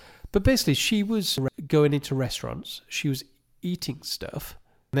was. But basically, she was going into restaurants. She was eating stuff.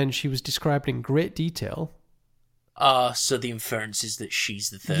 And then she was describing in great detail. So the inference is that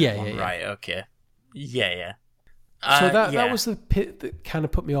she's the third one, yeah. Right, okay. Yeah. So that was the pit that kind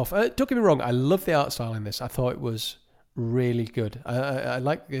of put me off. Don't get me wrong, I love the art style in this. I thought it was really good. I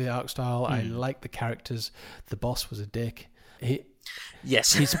like the art style. I like the characters. The boss was a dick.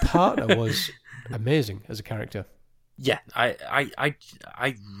 Yes. His partner was amazing as a character. Yeah, I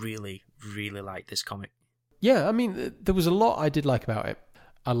really like this comic. Yeah, I mean, there was a lot I did like about it.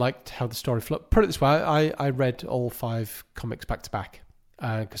 I liked how the story flowed. Put it this way, I read all 5 comics back to back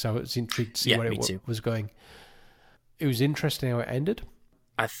because I was intrigued to see where it was going. It was interesting how it ended.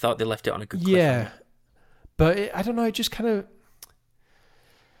 I thought they left it on a good cliffhanger. Yeah, but I don't know. It just kind of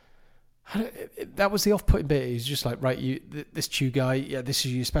that was the off-putting bit. He's just like, right, this Chew guy. Yeah, this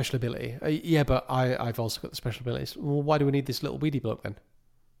is your special ability. Yeah, but I've also got the special abilities. Well, why do we need this little weedy bloke then?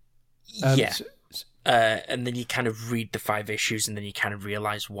 And then you kind of read the 5 issues, and then you kind of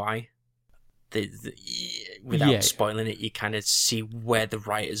realize why. Without spoiling it, you kind of see where the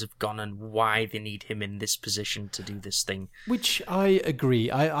writers have gone and why they need him in this position to do this thing. Which I agree.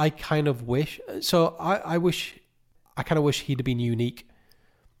 I kind of wish. So I kind of wish he'd have been unique.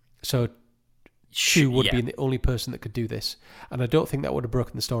 So Chew would have been the only person that could do this, and I don't think that would have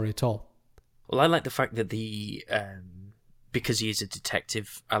broken the story at all. Well, I like the fact that because he is a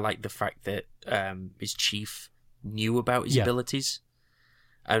detective, I like the fact that his chief knew about his abilities.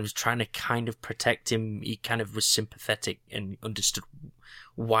 I was trying to kind of protect him. He kind of was sympathetic and understood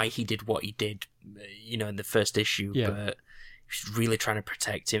why he did what he did, in the first issue. Yeah. But he was really trying to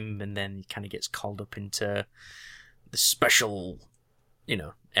protect him, and then he kind of gets called up into the special,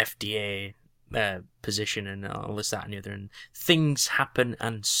 FDA position and all this, that, and the other. And things happen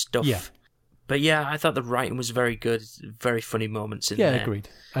and stuff. Yeah. But yeah, I thought the writing was very good. Very funny moments in there. Yeah, agreed.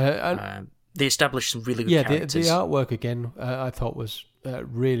 They established some really good characters. The artwork, again, I thought was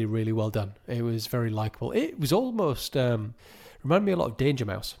really, really well done. It was very likable. It was almost... reminded me a lot of Danger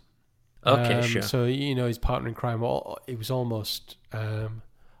Mouse. Okay, sure. So, his partner in crime, it was almost... I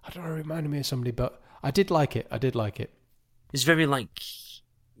don't know, it reminded me of somebody, but I did like it. It's very like...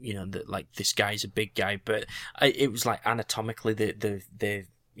 that like this guy's a big guy, but it was like anatomically the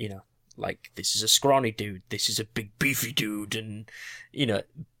like this is a scrawny dude, this is a big beefy dude, and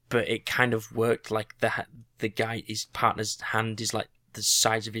but it kind of worked like the guy, his partner's hand is like the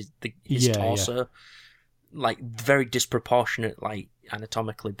size of his torso, like very disproportionate, like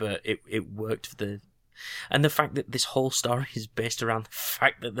anatomically, but it worked for and the fact that this whole story is based around the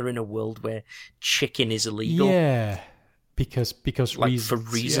fact that they're in a world where chicken is illegal. Yeah. Because like reasons. for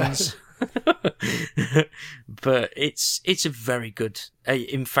reasons. But it's a very good.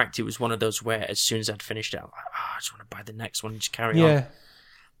 In fact, it was one of those where as soon as I'd finished it, I'm like, I just want to buy the next one and just carry on.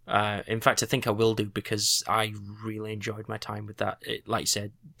 In fact, I think I will do because I really enjoyed my time with that. Like you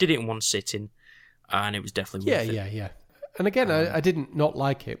said, did it in one sitting, and it was definitely worth it. Yeah. And again, I didn't not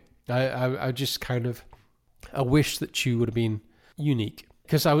like it. I just kind of, I wish that Chew would have been unique.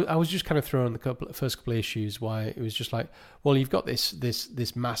 Because I was just kind of thrown the first couple of issues why it was just like, well, you've got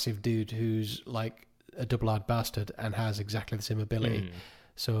this massive dude who's like a double-eyed bastard and has exactly the same ability.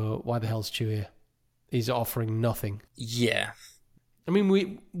 So why the hell's Chew here? He's offering nothing. Yeah. I mean,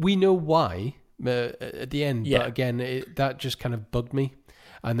 we know why at the end, but again, that just kind of bugged me.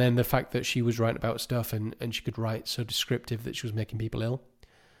 And then the fact that she was writing about stuff and she could write so descriptive that she was making people ill.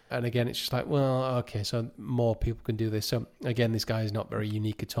 And again, it's just like, well, okay, so more people can do this. So again, this guy is not very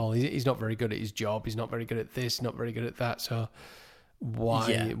unique at all. He's not very good at his job. He's not very good at this, not very good at that. So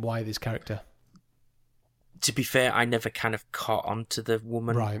why this character? To be fair, I never kind of caught on to the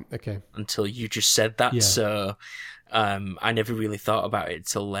woman. Right, okay. Until you just said that. Yeah. So I never really thought about it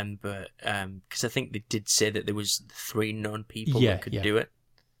till then. But because I think they did say that there was 3 known people that could do it.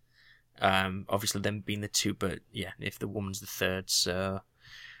 Obviously them being the 2, but yeah, if the woman's the 3rd, so...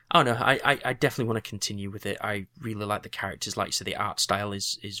 Oh no, I definitely want to continue with it. I really like the characters. Like you said, the art style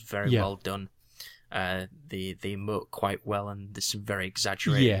is very well done. They emote quite well, and there's some very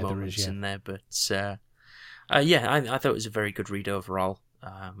exaggerated moments in there. But I thought it was a very good read overall.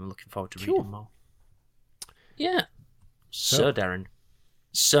 I'm looking forward to reading more. Yeah. So Darren,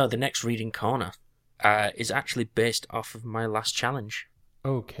 the next reading corner is actually based off of my last challenge.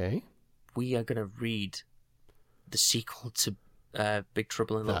 Okay. We are going to read the sequel to Big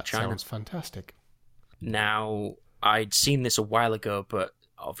Trouble in Little China. That sounds fantastic. Now, I'd seen this a while ago, but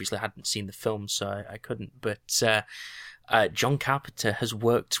obviously I hadn't seen the film, so I couldn't. But John Carpenter has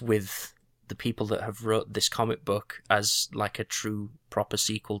worked with the people that have wrote this comic book as like a true, proper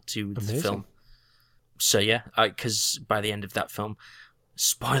sequel to the film. So yeah, because by the end of that film,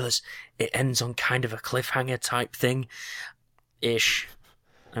 spoilers, it ends on kind of a cliffhanger type thing-ish,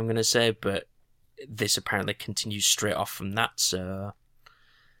 I'm going to say, but this apparently continues straight off from that, so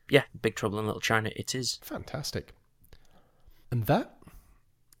yeah, Big Trouble in Little China it is. Fantastic. And that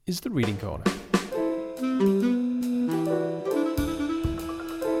is the reading corner.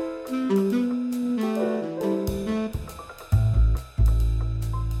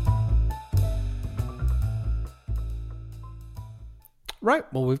 Right,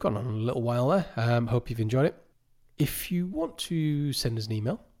 well, we've gone on a little while there. Hope you've enjoyed it. If you want to send us an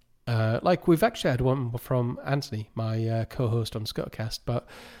email, like we've actually had one from Anthony, my co-host on Scuttercast, but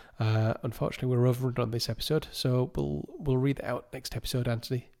unfortunately we're overrun on this episode, so we'll read it out next episode,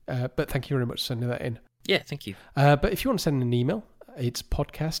 Anthony. But thank you very much for sending that in. Yeah, thank you. But if you want to send an email, it's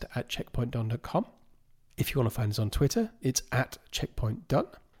podcast@checkpointdone.com. If you want to find us on Twitter, it's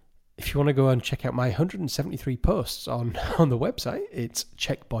 @checkpointdone. If you want to go and check out my 173 posts on the website, it's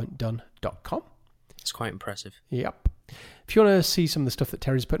checkpointdone.com. It's quite impressive. Yep. If you want to see some of the stuff that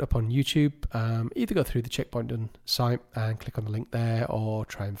Terry's put up on YouTube, either go through the Checkpoint Done site and click on the link there, or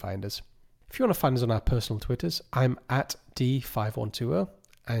try and find us. If you want to find us on our personal Twitters, I'm @D5120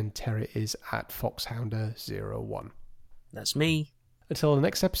 and Terry is @Foxhounder01. That's me. Until the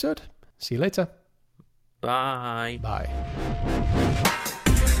next episode, see you later. Bye. Bye.